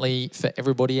 unfortunately, for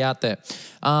everybody out there.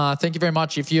 Thank you very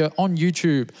much. If you're on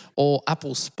YouTube or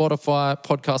Apple, Spotify,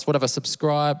 podcast, whatever,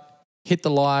 subscribe, hit the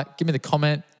like, give me the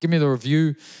comment, give me the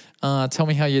review. Tell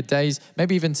me how your days,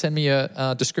 maybe even send me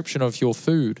a description of your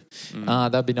food.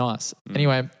 That'd be nice.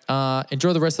 Anyway,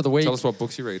 enjoy the rest of the week. Tell us what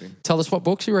books you're reading. Tell us what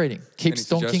books you're reading. Keep Any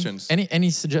stonking. suggestions? Any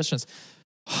suggestions?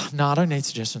 No, I don't need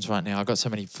suggestions right now. I've got so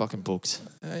many fucking books.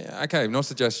 Okay, no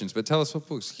suggestions, but tell us what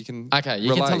books you can. Okay,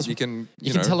 you relate. can tell us. You can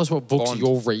tell us what books bond.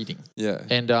 you're reading. Yeah.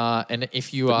 And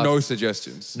if you are no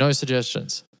suggestions. No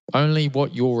suggestions. Only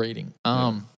what you're reading.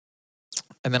 And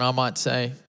then I might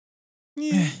say,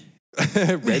 Read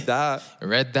that.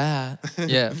 Read that.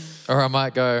 Yeah. Or I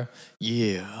might go,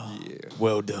 yeah.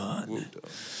 Well done.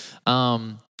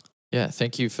 Yeah,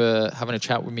 thank you for having a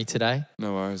chat with me today.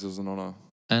 No worries, it was an honor.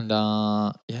 And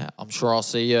yeah, I'm sure I'll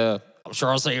see you. I'm sure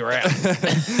I'll see you around.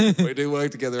 We do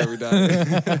work together every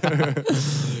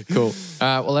day. Cool.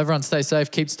 Well, everyone stay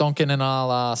safe, keep stonking, and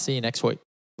I'll see you next week.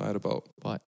 Later, Bolt.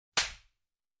 Bye.